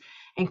us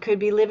and could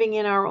be living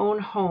in our own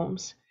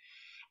homes.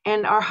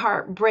 And our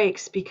heart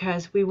breaks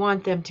because we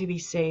want them to be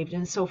saved.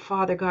 And so,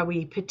 Father God,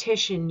 we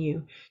petition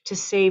you to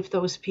save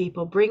those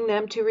people, bring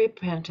them to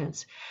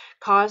repentance,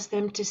 cause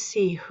them to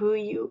see who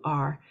you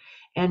are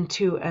and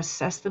to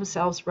assess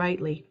themselves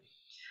rightly.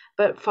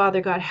 But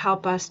Father God,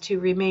 help us to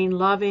remain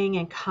loving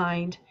and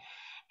kind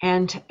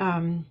and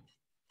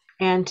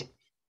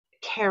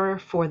care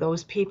for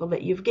those people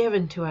that you've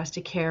given to us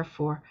to care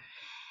for.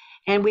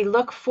 And we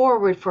look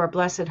forward for a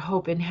blessed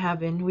hope in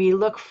heaven. We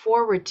look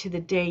forward to the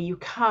day you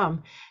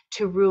come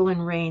to rule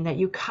and reign, that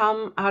you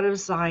come out of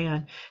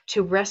Zion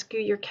to rescue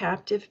your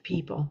captive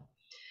people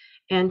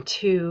and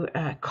to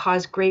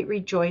cause great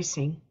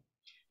rejoicing.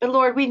 But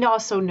Lord, we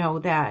also know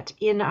that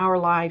in our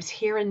lives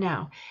here and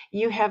now,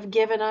 you have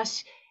given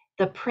us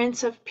the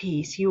Prince of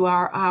Peace. You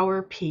are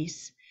our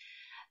peace,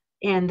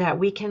 and that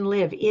we can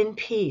live in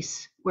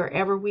peace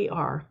wherever we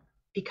are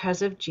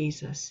because of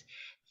Jesus.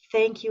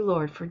 Thank you,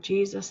 Lord, for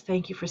Jesus.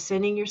 Thank you for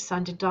sending your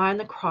Son to die on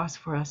the cross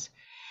for us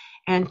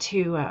and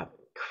to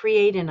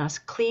create in us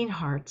clean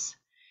hearts,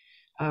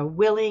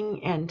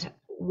 willing and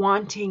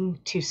wanting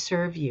to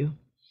serve you.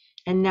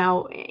 And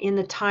now, in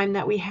the time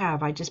that we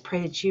have, I just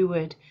pray that you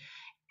would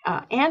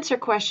answer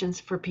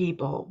questions for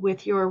people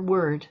with your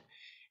word,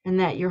 and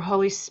that your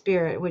Holy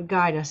Spirit would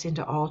guide us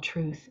into all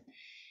truth.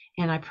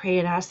 And I pray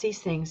and ask these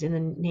things in the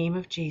name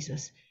of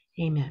Jesus.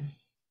 Amen.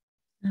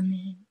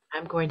 Amen.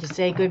 I'm going to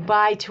say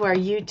goodbye to our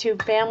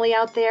YouTube family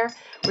out there.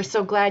 We're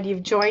so glad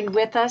you've joined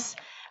with us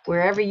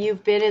wherever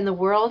you've been in the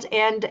world.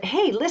 And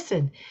hey,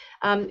 listen,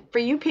 for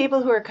you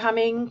people who are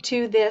coming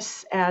to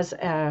this as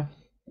a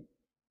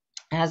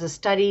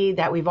study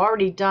that we've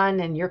already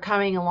done, and you're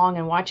coming along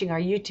and watching our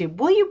YouTube,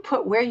 will you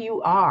put where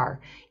you are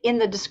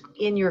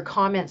in your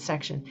comment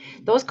section?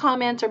 Those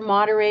comments are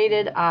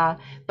moderated,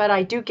 but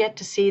I do get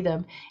to see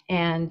them,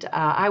 and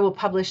I will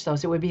publish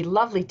those. It would be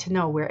lovely to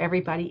know where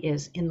everybody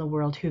is in the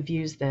world who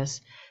views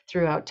this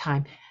throughout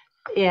time.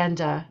 And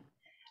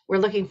we're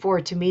looking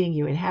forward to meeting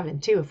you in heaven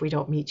too, if we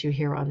don't meet you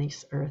here on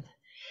this earth.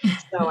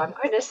 So I'm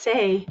going to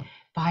say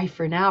bye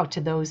for now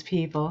to those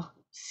people.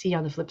 See you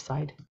on the flip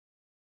side.